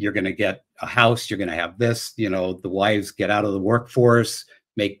know, you're going to get a house, you're going to have this, you know, the wives get out of the workforce,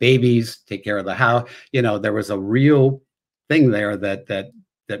 make babies, take care of the house. You know, there was a real thing there that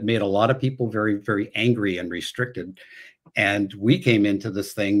made a lot of people very, very angry and restricted. And we came into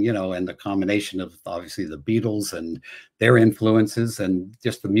this thing, you know, and the combination of obviously the Beatles and their influences and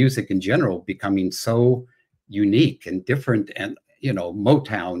just the music in general becoming so unique and different, and, you know,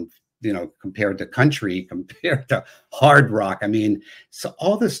 Motown, you know, compared to country, compared to hard rock. I mean, so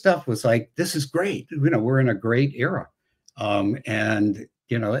all this stuff was like, this is great. You know, we're in a great era. And,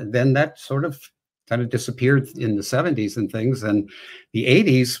 you know, then that sort of kind of disappeared in the 70s and things. And the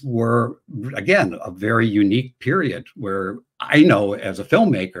 80s were, again, a very unique period where I know as a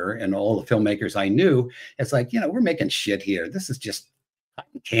filmmaker and all the filmmakers I knew, it's like, you know, we're making shit here. This is just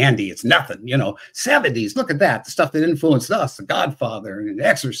candy. It's nothing, you know. 70s, look at that. The stuff that influenced us, The Godfather and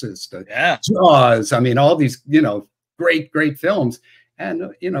Exorcist, Jaws. I mean, all these, you know, great films.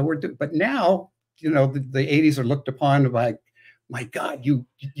 And, you know, but now, you know, the 80s are looked upon like, my God, you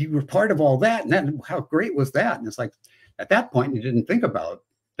were part of all that. And then how great was that? And it's like, at that point, you didn't think about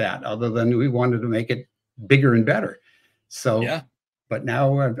that other than we wanted to make it bigger and better. So, yeah. But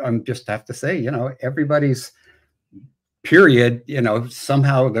now I'm just have to say, you know, everybody's period, you know,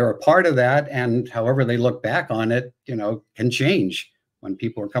 somehow they're a part of that. And however they look back on it, you know, can change when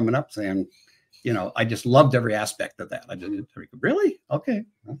people are coming up saying, you know, I just loved every aspect of that. I didn't really? Okay.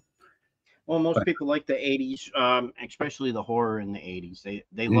 Well, most people like the 80s, especially the horror in the 80s.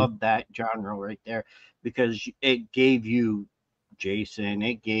 They love that genre right there because it gave you Jason,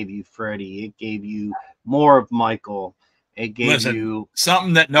 it gave you Freddy, it gave you more of Michael, it gave you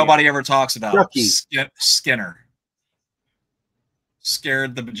something that nobody ever talks about. Chucky. Skinner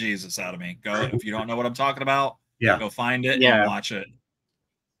scared the bejesus out of me. Go if you don't know what I'm talking about. Yeah, go find it and watch it.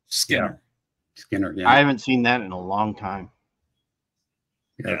 Skinner. Yeah. I haven't seen that in a long time.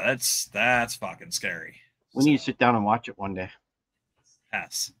 Yeah, that's fucking scary. We need to sit down and watch it one day.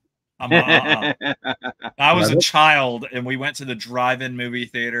 Yes. I was a child and we went to the drive-in movie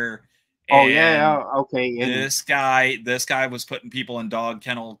theater. Oh yeah, okay. This guy was putting people in dog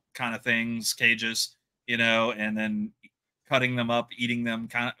kennel kind of things, cages, you know, and then cutting them up, eating them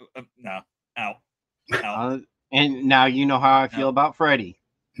kind of out. And now you know how I feel about Freddy.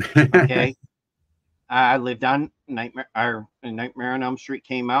 Okay. I lived on Nightmare on Elm Street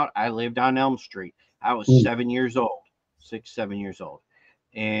came out. I lived on Elm Street. I was 7 years old, 7 years old.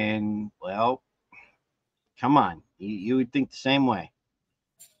 And well, come on, you would think the same way.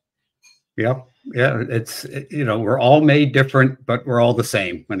 Yep. Yeah. It's, you know, we're all made different, but we're all the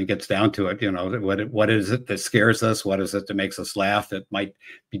same when it gets down to it. You know, what is it that scares us? What is it that makes us laugh? It might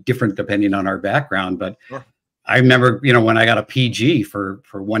be different depending on our background, but sure. I remember, you know, when I got a PG for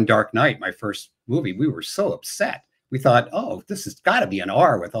One Dark Night, my first movie, we were so upset. We thought, oh, this has got to be an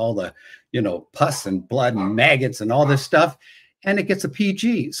R with all the, you know, pus and blood and maggots and all this stuff. And it gets a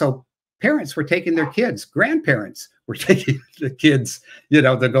PG. So parents were taking their kids, grandparents were taking the kids, you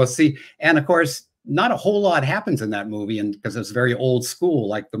know, to go see. And of course, not a whole lot happens in that movie. And because it's very old school,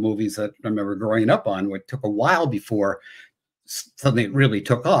 like the movies that I remember growing up on, it took a while before something really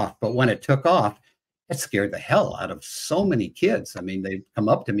took off. But when it took off, it scared the hell out of so many kids. I mean, they come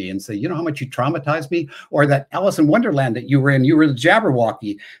up to me and say, you know how much you traumatized me? Or that Alice in Wonderland that you were in, you were the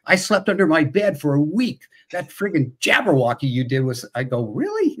Jabberwocky. I slept under my bed for a week. That friggin' Jabberwocky you did was, I go,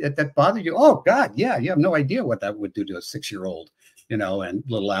 really? That bothered you? Oh God, yeah, you have no idea what that would do to a 6-year-old, you know, and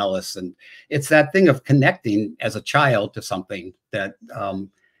little Alice. And it's that thing of connecting as a child to something that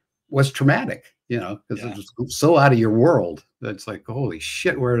was traumatic, you know, because it was so out of your world. That's like, holy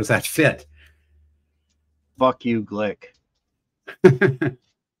shit, where does that fit? Fuck you, Glick.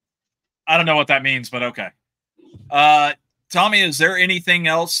 I don't know what that means, but okay. Tommy, is there anything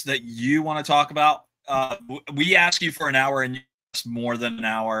else that you want to talk about? We asked you for an hour and you asked more than an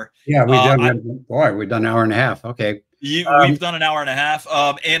hour. Yeah, we've done an hour and a half. Okay. We've done an hour and a half.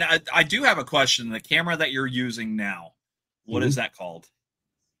 And I do have a question. The camera that you're using now, what is that called?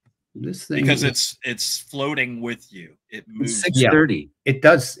 This thing, because it's floating with you. It moves. 630. Yeah, it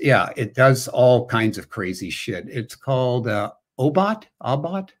does. Yeah, it does all kinds of crazy shit. It's called OBOT.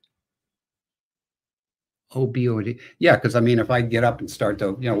 OBOD. Yeah, because I mean, if I get up and start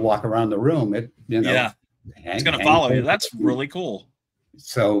to walk around the room, it it's going to follow you. That's really cool.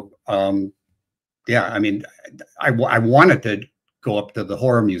 So yeah, I mean, I wanted to go up to the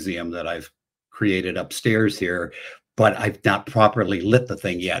horror museum that I've created upstairs here, but I've not properly lit the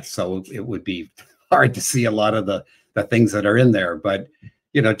thing yet. So it would be hard to see a lot of the things that are in there. But,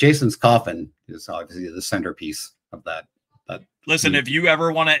 you know, Jason's coffin is obviously the centerpiece of that. Listen, if you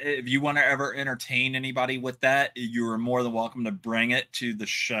want to ever entertain anybody with that, you are more than welcome to bring it to the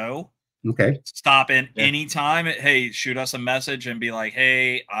show. Okay. Stop in anytime. Hey, shoot us a message and be like,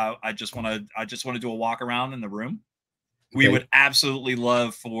 hey, I just want to do a walk around in the room. We would absolutely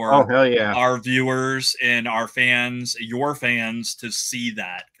love for our viewers and our fans, your fans, to see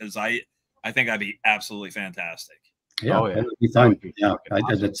that, because I think that'd be absolutely fantastic. Yeah, it'd be fun. Yeah,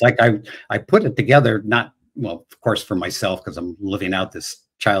 awesome. It's like I put it together, not, well, of course, for myself, because I'm living out this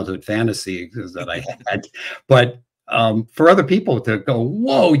childhood fantasy that I had, but for other people to go,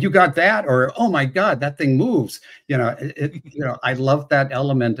 whoa, you got that, or oh my God, that thing moves. You know, you know, I love that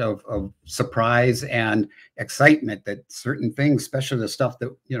element of surprise and excitement that certain things, especially the stuff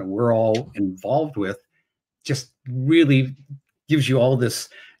that, you know, we're all involved with, just really gives you all this,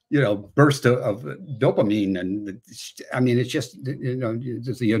 you know, burst of dopamine. And I mean, it's just, you know,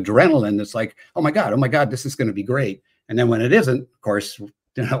 there's the adrenaline. It's like, oh my God, this is going to be great. And then when it isn't, of course,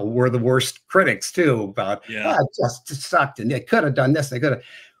 you know, we're the worst critics too about, it just sucked and they could have done this, they could have.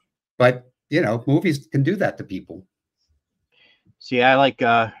 But, you know, movies can do that to people. See, I like,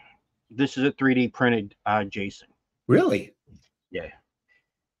 this is a 3D printed Jason. Really? Yeah.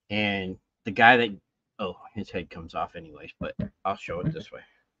 And the guy that, oh, his head comes off anyways, but I'll show it this way.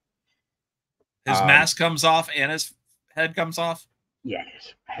 His mask comes off and his head comes off? Yeah,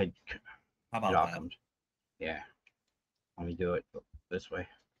 his head. How about that? Yeah. Let me do it this way.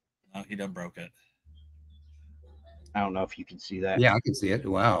 Oh, he done broke it. I don't know if you can see that. Yeah, I can see it.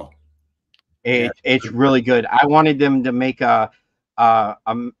 Wow. It's really good. I wanted them to make a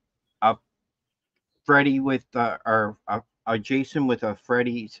Freddy with or a Jason with a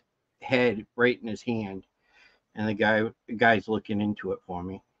Freddy's head right in his hand, and the guy's looking into it for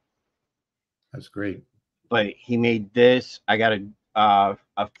me. That's great. But he made this. I got a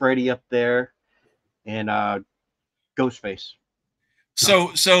Freddy up there, and Ghostface.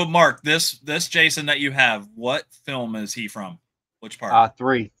 So Mark, this Jason that you have, what film is he from? Which part?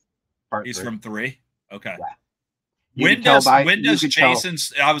 3. He's from 3. Okay. Yeah. When does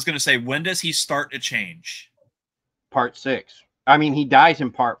Jason's? I was going to say, when does he start to change? Part 6. I mean, he dies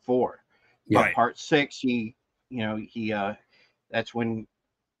in part 4. Yeah. Right. Part 6, he that's when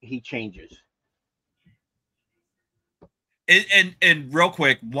he changes. And real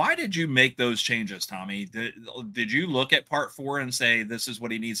quick, why did you make those changes, Tommy? Did you look at part 4 and say this is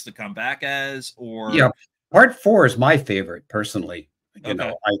what he needs to come back as? Or yeah, part 4 is my favorite personally. You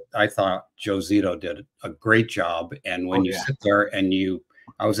know, I thought Joe Zito did a great job. And when you sit there and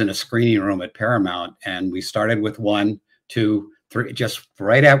I was in a screening room at Paramount, and we started with 1, 2, 3, just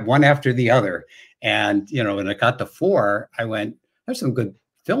right at one after the other. And, you know, when it got to 4, I went, there's some good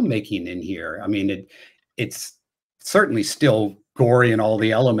filmmaking in here. I mean, it's certainly still gory and all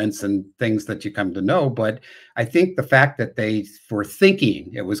the elements and things that you come to know. But I think the fact that they were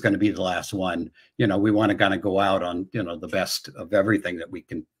thinking it was going to be the last one, you know, we want to kind of go out on, you know, the best of everything that we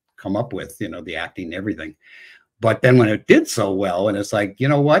can come up with, you know, the acting, everything. But then when it did so well, and it's like, you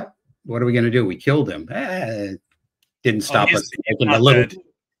know what are we going to do? We killed him. Didn't stop us from making the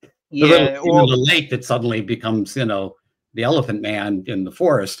lake that suddenly becomes, you know, the elephant man in the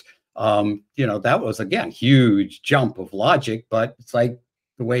forest. You know, that was, again, huge jump of logic, but it's like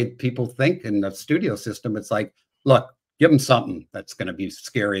the way people think in the studio system. It's like, look, give them something that's going to be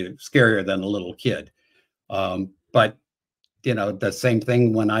scarier than a little kid. But, you know, the same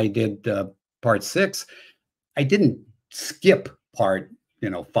thing when I did part 6, I didn't skip part, you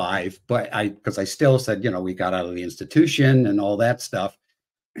know, 5, but because I still said, you know, we got out of the institution and all that stuff.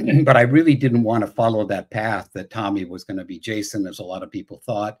 But I really didn't want to follow that path that Tommy was going to be Jason, as a lot of people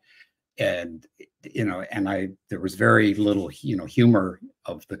thought. And, you know, and there was very little, you know, humor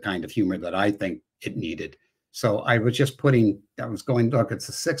of the kind of humor that I think it needed. So I was just I was going, look, it's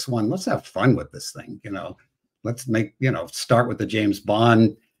the 6th one. Let's have fun with this thing. You know, let's make, you know, start with the James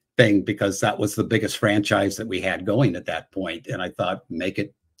Bond thing, because that was the biggest franchise that we had going at that point. And I thought, make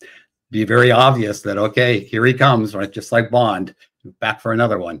it be very obvious that, okay, here he comes, right? Just like Bond, back for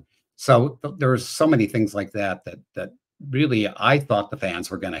another one. So there's so many things like that really, I thought the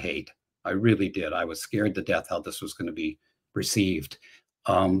fans were going to hate. I really did. I was scared to death how this was going to be received.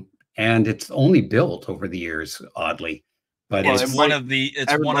 And it's only built over the years, oddly. But it's one of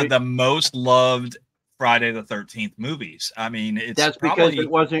the most loved Friday the 13th movies. I mean, that's because it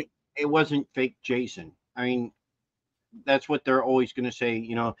wasn't fake Jason. I mean, that's what they're always going to say.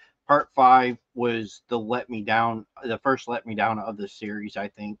 You know, part 5 was the first let me down of the series, I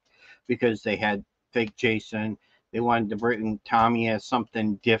think, because they had fake Jason. They wanted to bring Tommy as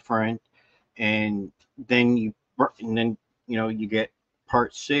something different, and then you get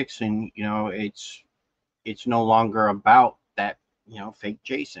part 6, and it's no longer about that fake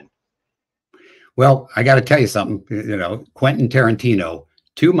Jason. Well, I got to tell you something. Quentin Tarantino,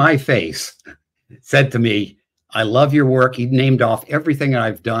 to my face, said to me, "I love your work." He named off everything that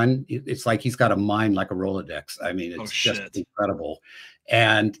I've done. It's like he's got a mind like a Rolodex. I mean, it's just incredible.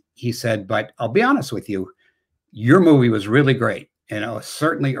 And he said, "But I'll be honest with you, your movie was really great.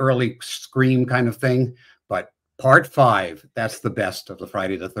 Certainly early Scream kind of thing, but part 5, that's the best of the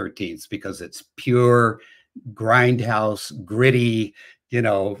Friday the 13th because it's pure grindhouse, gritty,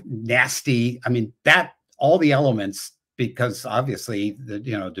 nasty. I mean, all the elements, because obviously the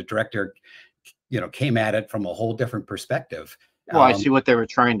director, came at it from a whole different perspective." Well, I see what they were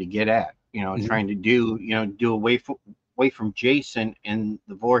trying to get at, Mhm. trying to do away from Jason and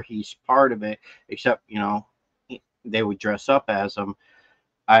the Voorhees part of it, except, they would dress up as them.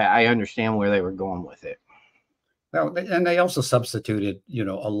 I understand where they were going with it. Well, and they also substituted,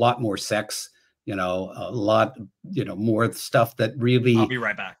 a lot more sex, a lot, more stuff that really. I'll be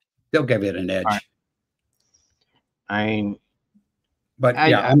right back. They'll give it an edge. Right. But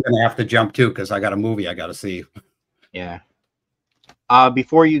yeah, I'm going to have to jump too because I got a movie I got to see. Yeah.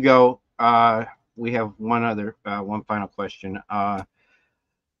 Before you go, we have one final question.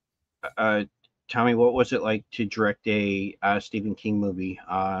 Tommy, what was it like to direct a Stephen King movie?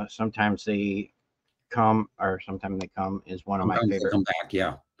 Sometimes they come, or sometimes they come is one of my Sometimes they favorite. come back,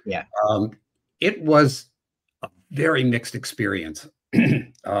 yeah. Yeah. It was a very mixed experience.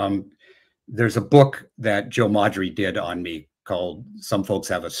 There's a book that Joe Maudry did on me called "Some Folks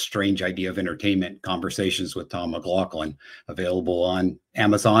Have a Strange Idea of Entertainment: Conversations with Tom McLoughlin," available on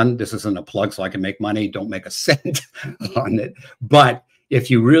Amazon. This isn't a plug so I can make money. Don't make a cent on it. But if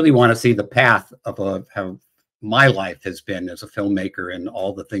you really want to see the path of how my life has been as a filmmaker and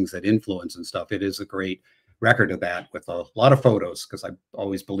all the things that influence and stuff, it is a great record of that with a lot of photos, because I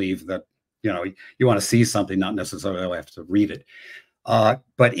always believe that, you want to see something, not necessarily have to read it.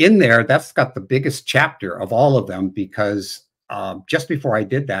 But in there, that's got the biggest chapter of all of them, because just before I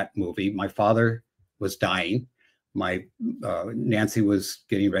did that movie, my father was dying. My Nancy was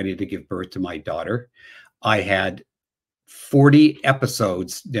getting ready to give birth to my daughter. I had 40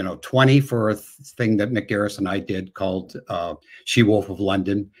 episodes, 20 for a thing that Mick Garris and I did called She-Wolf of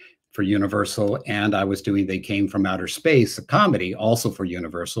London for Universal. And I was doing They Came from Outer Space, a comedy also for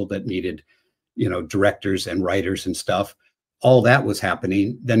Universal that needed, directors and writers and stuff. All that was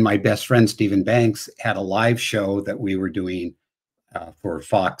happening. Then my best friend, Stephen Banks, had a live show that we were doing for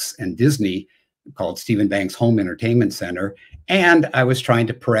Fox and Disney called Stephen Banks Home Entertainment Center. And I was trying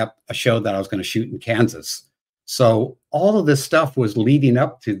to prep a show that I was going to shoot in Kansas. So all of this stuff was leading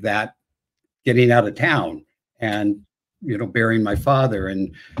up to that, getting out of town and, burying my father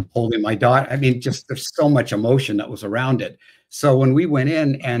and holding my daughter. I mean, just there's so much emotion that was around it. So when we went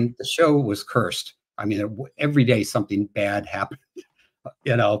in, and the show was cursed. I mean, every day something bad happened,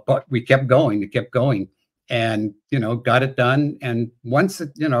 but we kept going, and, got it done. And once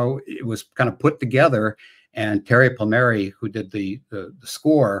it was kind of put together, and Terry Palmieri, who did the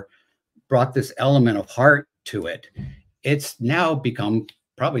score, brought this element of heart to it. It's now become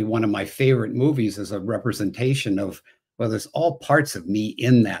probably one of my favorite movies as a representation of, well, there's all parts of me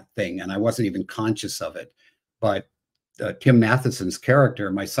in that thing, and I wasn't even conscious of it. But Tim Matheson's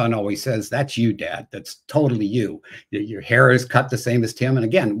character, my son always says, "That's you, Dad. That's totally you. Your hair is cut the same as Tim." And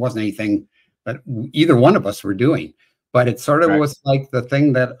again, it wasn't anything that either one of us were doing, but it sort of was like the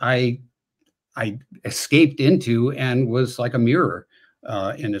thing that I escaped into, and was like a mirror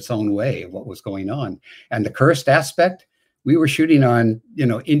in its own way of what was going on. And the cursed aspect, we were shooting on,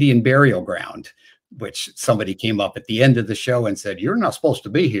 Indian burial ground, which somebody came up at the end of the show and said, "You're not supposed to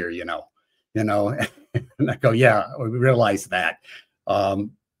be here, and I go, "Yeah, we realized that."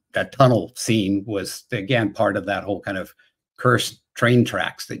 That tunnel scene was, again, part of that whole kind of cursed train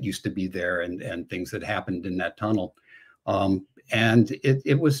tracks that used to be there, and things that happened in that tunnel. And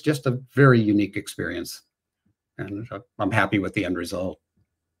it was just a very unique experience. And I'm happy with the end result.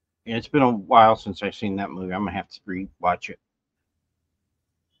 Yeah, it's been a while since I've seen that movie. I'm going to have to rewatch it.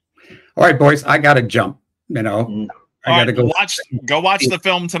 All right, boys, I got to jump, I got to go watch the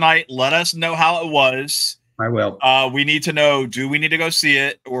film tonight. Let us know how it was. I will. We need to know, do we need to go see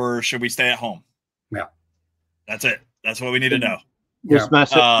it, or should we stay at home? Yeah. That's it. That's what we need to know. This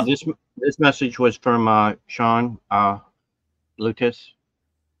message was from Sean Lucas.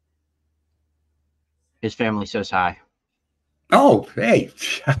 His family says hi. Oh, hey,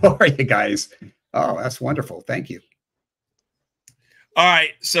 how are you guys? Oh, that's wonderful. Thank you. All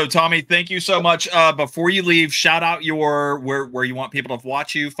right, so Tommy, thank you so much. Before you leave, shout out your where you want people to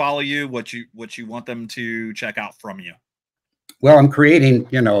watch you, follow you, what you want them to check out from you. Well, I'm creating,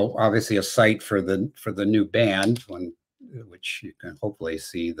 obviously a site for the new band, which you can hopefully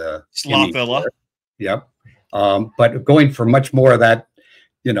see the Slothvilla. Yep. But going for much more of that,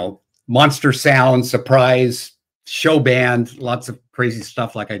 monster sound, surprise, show band, lots of crazy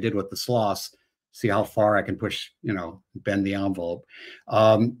stuff like I did with the Sloths. See how far I can push, bend the envelope.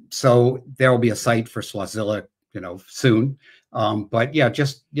 So there will be a site for Slothzilla, soon. But yeah,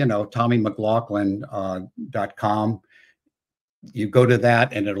 just, TommyMcLoughlin.com. You go to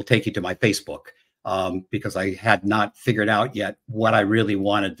that and it'll take you to my Facebook, because I had not figured out yet what I really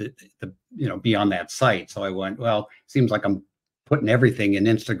wanted to be on that site. So I went, well, seems like I'm putting everything in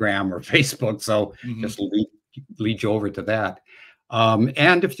Instagram or Facebook. So just lead you over to that.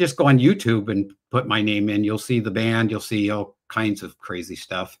 And if you just go on YouTube and put my name in, you'll see the band, you'll see all kinds of crazy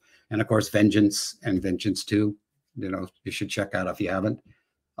stuff. And of course, Vengeance and Vengeance 2, you should check out if you haven't.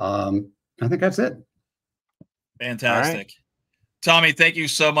 I think that's it. Fantastic. Right. Tommy, thank you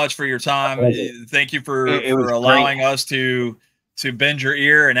so much for your time. Thank you for allowing us to bend your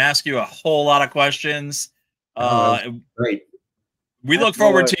ear and ask you a whole lot of questions. Great. We look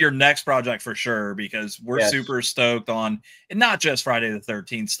forward to your next project for sure, because we're super stoked on, and not just Friday the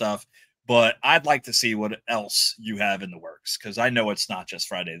 13th stuff, but I'd like to see what else you have in the works, because I know it's not just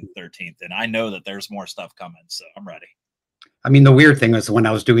Friday the 13th, and I know that there's more stuff coming, so I'm ready. I mean, the weird thing was when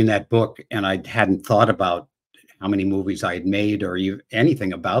I was doing that book and I hadn't thought about how many movies I had made or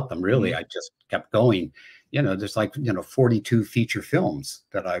anything about them, really. I just kept going. There's like, 42 feature films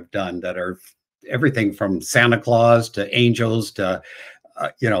that I've done that are everything from Santa Claus to angels to,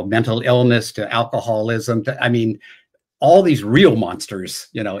 mental illness to alcoholism. I mean, all these real monsters,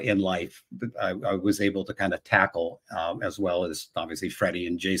 in life, I was able to kind of tackle, as well as obviously Freddie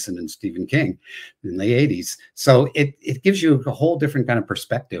and Jason and Stephen King in the 80s. So it gives you a whole different kind of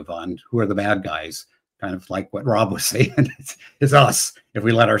perspective on who are the bad guys, kind of like what Rob was saying. It's us if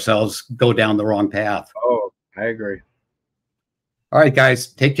we let ourselves go down the wrong path. Oh, I agree. All right, guys,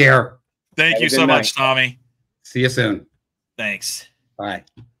 take care. Thank you so much, Tommy. See you soon. Thanks. Bye.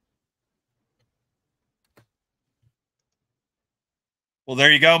 Well,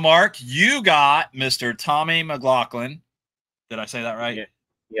 there you go, Mark. You got Mr. Tommy McLoughlin. Did I say that right? Yeah.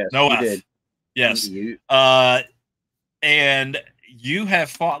 Yes, no you F. did. Yes. And you have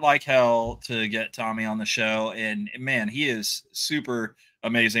fought like hell to get Tommy on the show, and man, he is super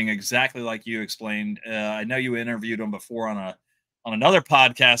amazing, exactly like you explained. I know you interviewed him before on another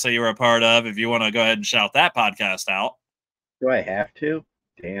podcast that you were a part of. If you want to go ahead and shout that podcast out. Do I have to?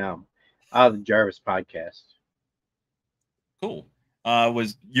 Damn. The Jarvis podcast. Cool.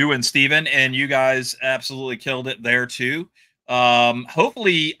 Was you and Steven, and you guys absolutely killed it there too.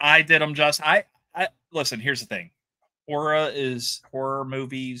 Hopefully I did them just. I listen, here's the thing. Horror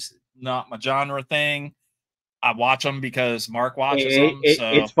movies, not my genre thing. I watch them because Mark watches them.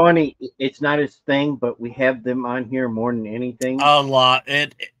 So it's funny. It's not his thing, but we have them on here more than anything. A lot. I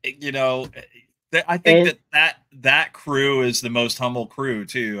think that crew is the most humble crew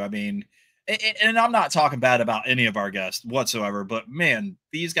too. I mean, and I'm not talking bad about any of our guests whatsoever, but man,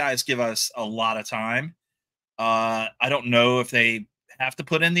 these guys give us a lot of time. I don't know if they have to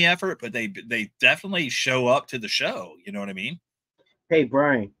put in the effort, but they definitely show up to the show. You know what I mean? Hey,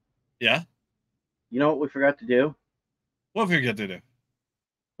 Brian. Yeah. You know what we forgot to do? What did we forget to do?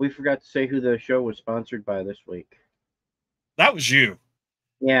 We forgot to say who the show was sponsored by this week. That was you.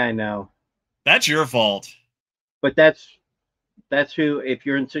 Yeah, I know. That's your fault. But that's who, if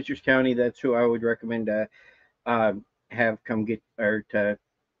you're in Citrus County, that's who I would recommend to have come get, or to,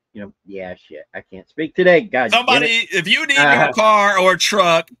 yeah, shit. I can't speak today. God, somebody, if you need your car or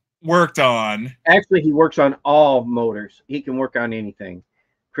truck worked on. Actually, he works on all motors. He can work on anything.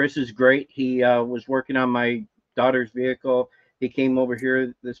 Chris is great. He was working on my daughter's vehicle. He came over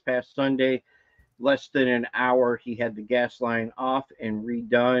here this past Sunday. Less than an hour, he had the gas line off and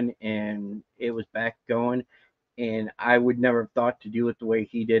redone, and it was back going. And I would never have thought to do it the way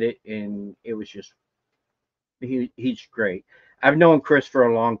he did it. And it was just, he's great. I've known Chris for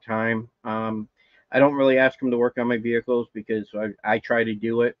a long time. I don't really ask him to work on my vehicles because I try to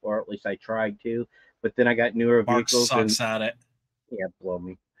do it, or at least I tried to. But then I got newer vehicles. Mark sucks at it. Yeah, blow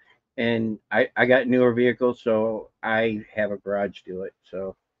me. And I got newer vehicles, so I have a garage do it.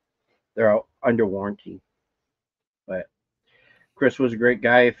 So they're all under warranty. But Chris was a great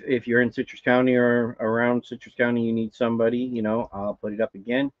guy. If you're in Citrus County or around Citrus County, you need somebody, I'll put it up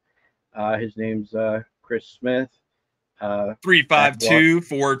again. His name's Chris Smith.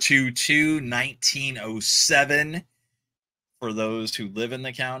 352-422-1907 for those who live in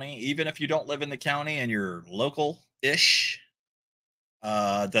the county. Even if you don't live in the county and you're local-ish,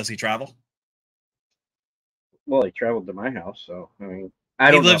 does he travel? Well, he traveled to my house, so I mean,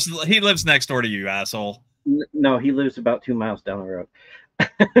 He lives next door to you, asshole. No, he lives about 2 miles down the road.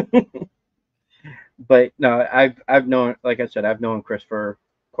 But no, I've known, like I said, I've known Chris for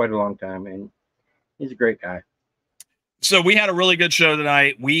quite a long time, and he's a great guy. So we had a really good show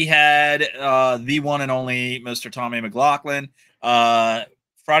tonight. We had the one and only Mr. Tommy McLoughlin.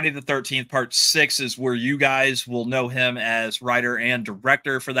 Friday the 13th, Part 6 is where you guys will know him as writer and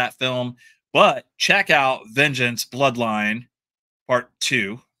director for that film. But check out Vengeance Bloodline Part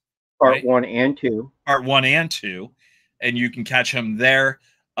 2. Part 1 and 2. Part 1 and 2. And you can catch him there.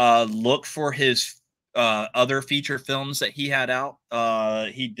 Look for his other feature films that he had out.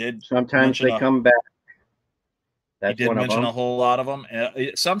 He did. Sometimes they come back. That's he did mention a whole lot of them.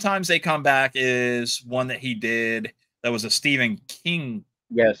 Sometimes They Come Back is one that he did that was a Stephen King.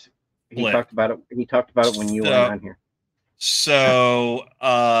 Yes, he talked about it. He talked about it when you went on here. So,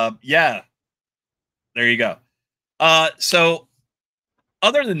 yeah, there you go. So,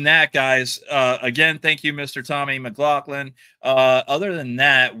 other than that, guys, again, thank you, Mr. Tommy McLoughlin. Other than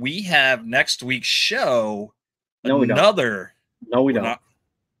that, we have next week's show. No, we don't. No, we don't.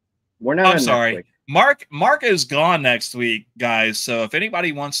 We're not. I'm sorry. Mark is gone next week, guys. So if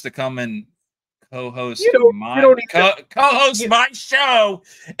anybody wants to come and co-host my show,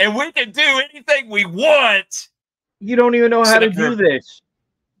 and we can do anything we want. You don't even know how to do this.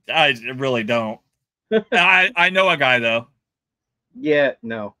 I really don't. I know a guy though. Yeah,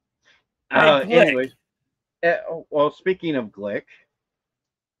 no. Anyways, well, speaking of Glick,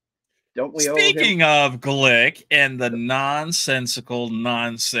 don't we? Speaking of Glick and the nonsensical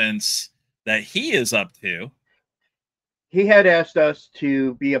nonsense that he is up to, he had asked us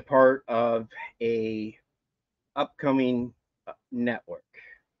to be a part of a upcoming network,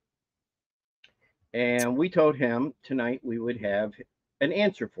 and we told him tonight we would have an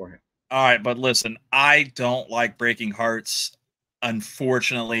answer for him. All right, but listen, I don't like breaking hearts.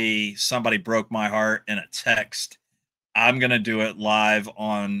 Unfortunately, somebody broke my heart in a text. I'm going to do it live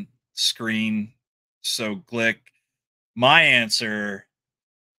on screen. So, Glick, my answer,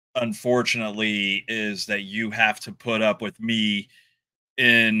 unfortunately, is that you have to put up with me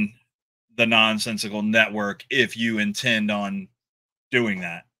in the nonsensical network if you intend on doing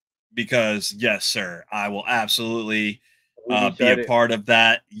that. Because, yes, sir, I will absolutely be a part of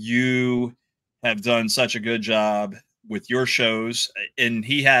that. You have done such a good job with your shows, and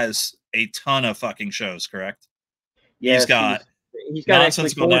he has a ton of fucking shows, correct? Yes, he's got actually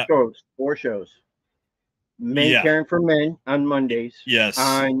four shows. Caring for Men on Mondays. Yes.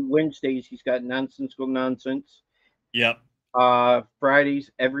 On Wednesdays, he's got Nonsensical Nonsense. Yep.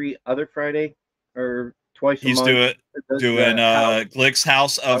 Fridays, every other Friday, or twice a month. He's doing Glick's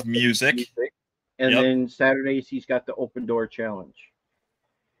House of Music. And then Saturdays, he's got the Open Door Challenge.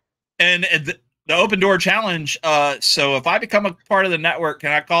 And the Open Door Challenge, so if I become a part of the network,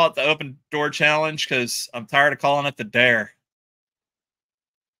 can I call it the Open Door Challenge? Because I'm tired of calling it the Dare.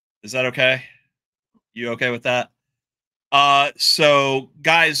 Is that okay? You okay with that? So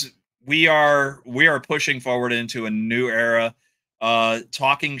guys, we are pushing forward into a new era.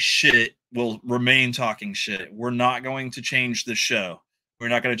 Talking shit will remain talking shit. We're not going to change the show. We're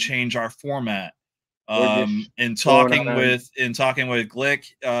not going to change our format. In talking with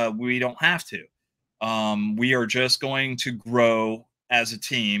Glick, we don't have to. We are just going to grow as a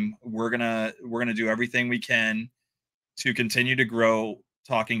team. We're gonna do everything we can to continue to grow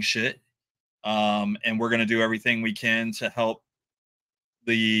talking shit. And we're gonna do everything we can to help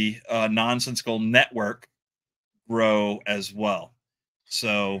the nonsensical network grow as well.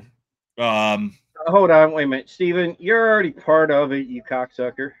 So hold on, wait a minute, Steven, you're already part of it, you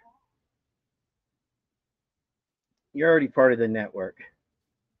cocksucker. You're already part of the network.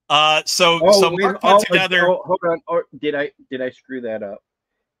 So Mark put together. Hold on. Or did I screw that up?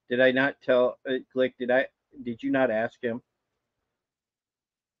 Did I not tell Glick? Did you not ask him?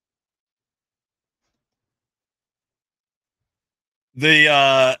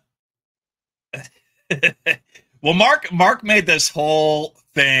 Well, Mark made this whole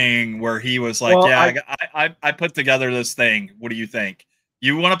thing where he was like, I put together this thing. What do you think?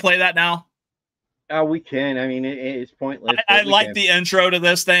 You want to play that now? We can. I mean, it's pointless. I like the intro to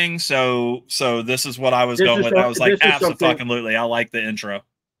this thing, so this is what I was going with. I was like, absolutely, I like the intro.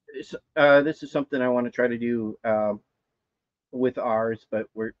 This is something I want to try to do with ours, but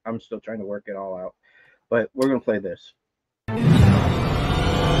I'm still trying to work it all out. But we're gonna play this.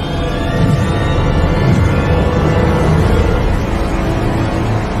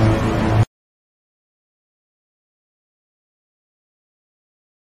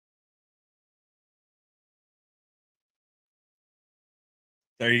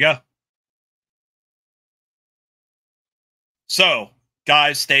 There you go. So,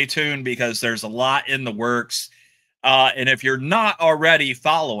 guys, stay tuned because there's a lot in the works. And if you're not already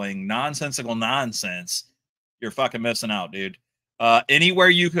following Nonsensical Nonsense, you're fucking missing out, dude. Anywhere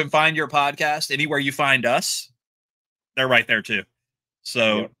you can find your podcast, anywhere you find us, they're right there too.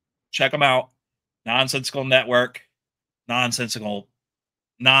 So check them out. Nonsensical Network, Nonsensical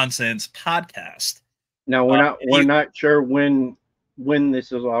Nonsense Podcast. Now we're not sure when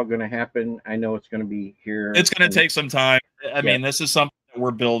this is all going to happen. I know it's going to be here. It's going to take some time. I mean, this is something that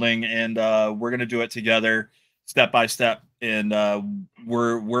we're building, and we're going to do it together, step by step. And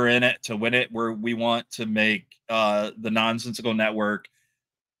we're in it to win it. We want to make the Nonsensical Network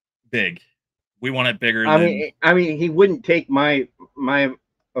big. We want it bigger. I mean, he wouldn't take my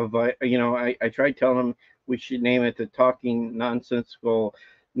I tried telling him we should name it the Talking Nonsensical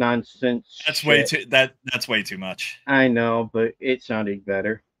Nonsense. That's way too. That's way too much. I know, but it sounded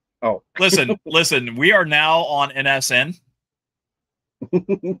better. Oh, listen. We are now on NSN.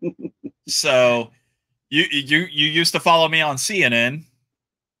 So you used to follow me on CNN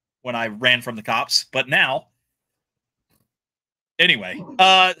when I ran from the cops, but now, anyway,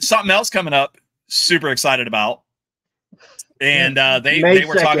 something else coming up. Super excited about, and they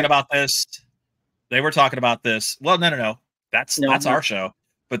were talking about this. They were talking about this. Well, no. That's our show.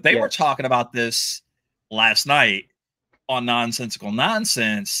 But they were talking about this last night on Nonsensical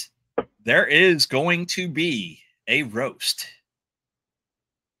Nonsense. There is going to be a roast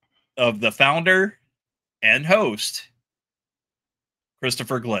of the founder and host,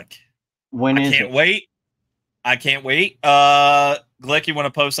 Christopher Glick. I can't wait. Glick, you want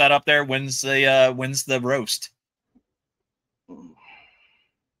to post that up there? When's the roast?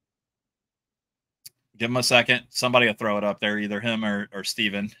 Give him a second. Somebody will throw it up there, either him or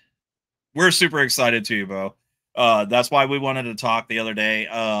Steven. We're super excited too, Bo. That's why we wanted to talk the other day.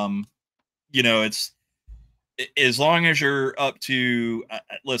 It's as long as you're up to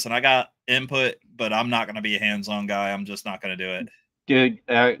listen, I got input, but I'm not going to be a hands-on guy. I'm just not going to do it. Dude,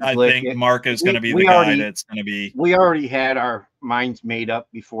 I think Mark is going to be the guy that's going to be. We already had our minds made up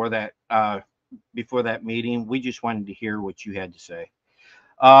before that meeting. We just wanted to hear what you had to say.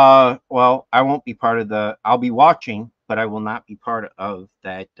 Well, I won't be part of I'll be watching, but I will not be part of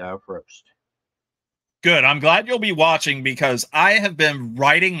that roast. Good. I'm glad you'll be watching because I have been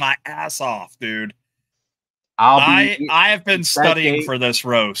writing my ass off, dude. I have been studying for this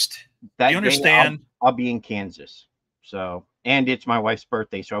roast. You understand? I'll be in Kansas. So, and it's my wife's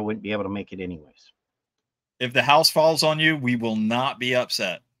birthday, so I wouldn't be able to make it anyways. If the house falls on you, we will not be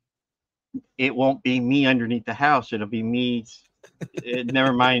upset. It won't be me underneath the house. It'll be me.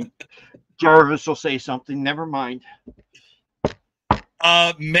 Never mind. Jarvis will say something. Never mind.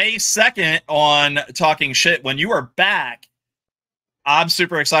 May 2nd on Talking Shit, when you are back, I'm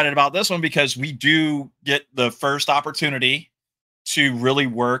super excited about this one because we do get the first opportunity to really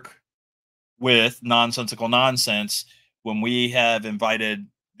work with Nonsensical Nonsense when we have invited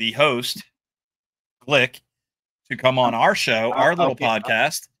the host, Glick, to come on our show, our little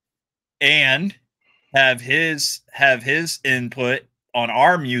podcast, and have his input on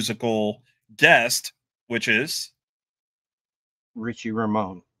our musical guest, which is Richie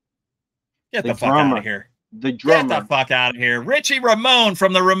Ramone. Get the fuck out of here. The drummer. Get the fuck out of here. Richie Ramone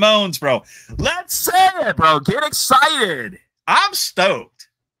from the Ramones, bro. Let's say it, bro. Get excited. I'm stoked.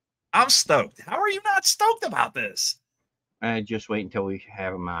 How are you not stoked about this? Just wait until we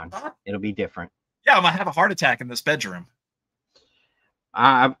have him on. It'll be different. Yeah, I'm going to have a heart attack in this bedroom.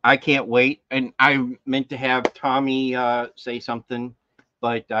 I can't wait. And I meant to have Tommy say something,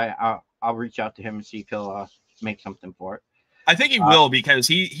 but I'll reach out to him and see if he'll make something for it. I think he will because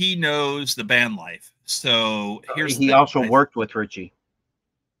he knows the band life. So he also worked with Richie.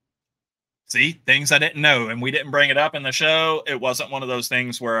 See, things I didn't know, and we didn't bring it up in the show. It wasn't one of those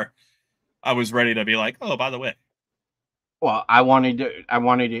things where I was ready to be like, oh, by the way. Well, I wanted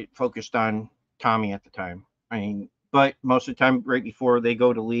it focused on Tommy at the time. I mean, but most of the time, right before they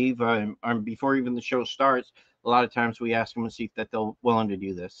go to leave, before even the show starts, a lot of times we ask them to see if that they're willing to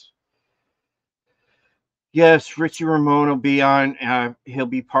do this. Yes, Richie Ramone will be on. He'll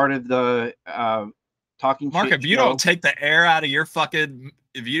be part of the Talking Mark, Shit if you show. Don't take the air out of your fucking,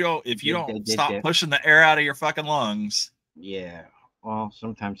 if you don't stop pushing the air out of your fucking lungs. Yeah, well,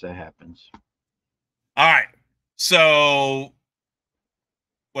 sometimes that happens. All right. So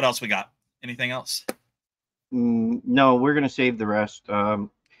what else we got? Anything else? No, we're going to save the rest.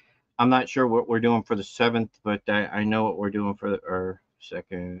 I'm not sure what we're doing for the 7th, but I know what we're doing for our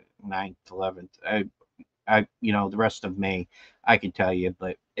 2nd, 9th, 11th. The rest of May, I can tell you,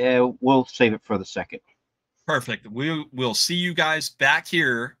 but we'll save it for the 2nd. Perfect. We'll see you guys back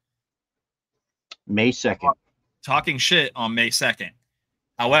here May 2nd. talking shit on May 2nd.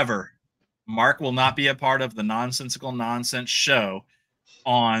 However, Mark will not be a part of the Nonsensical Nonsense show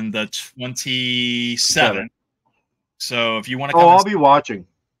on the 27th. So if you want to come, I'll be watching.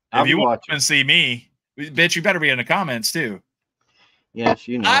 If you want to come and see me, bitch, you better be in the comments too. Yes,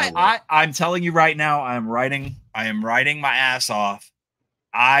 you know. I'm telling you right now, I am writing my ass off.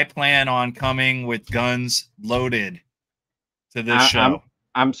 I plan on coming with guns loaded to this show.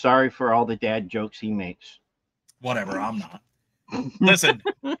 I'm sorry for all the dad jokes he makes. Whatever, I'm not. Listen,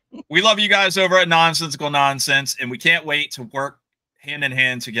 we love you guys over at Nonsensical Nonsense, and we can't wait to work hand in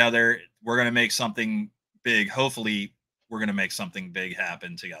hand together. We're going to make something big. Hopefully, we're going to make something big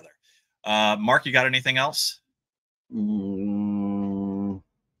happen together. Mark, you got anything else? Not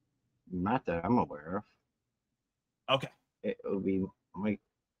that I'm aware of. Okay. It would be like,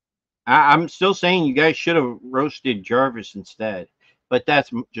 I'm still saying you guys should have roasted Jarvis instead, but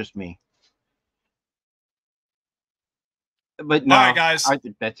that's just me. But no, all right, guys. I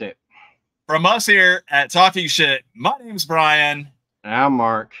think that's it. From us here at Talking Shit, my name's Brian. And I'm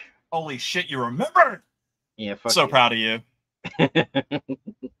Mark. Holy shit, you remembered. Yeah, fuck so you. Proud of you.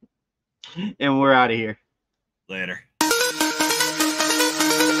 And we're out of here. Later.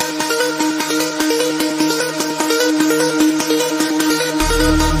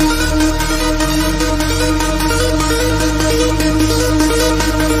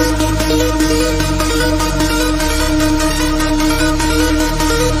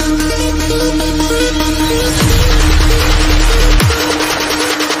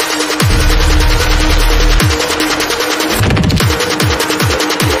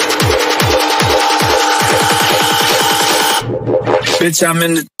 Bitch, I'm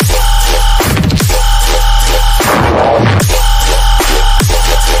in the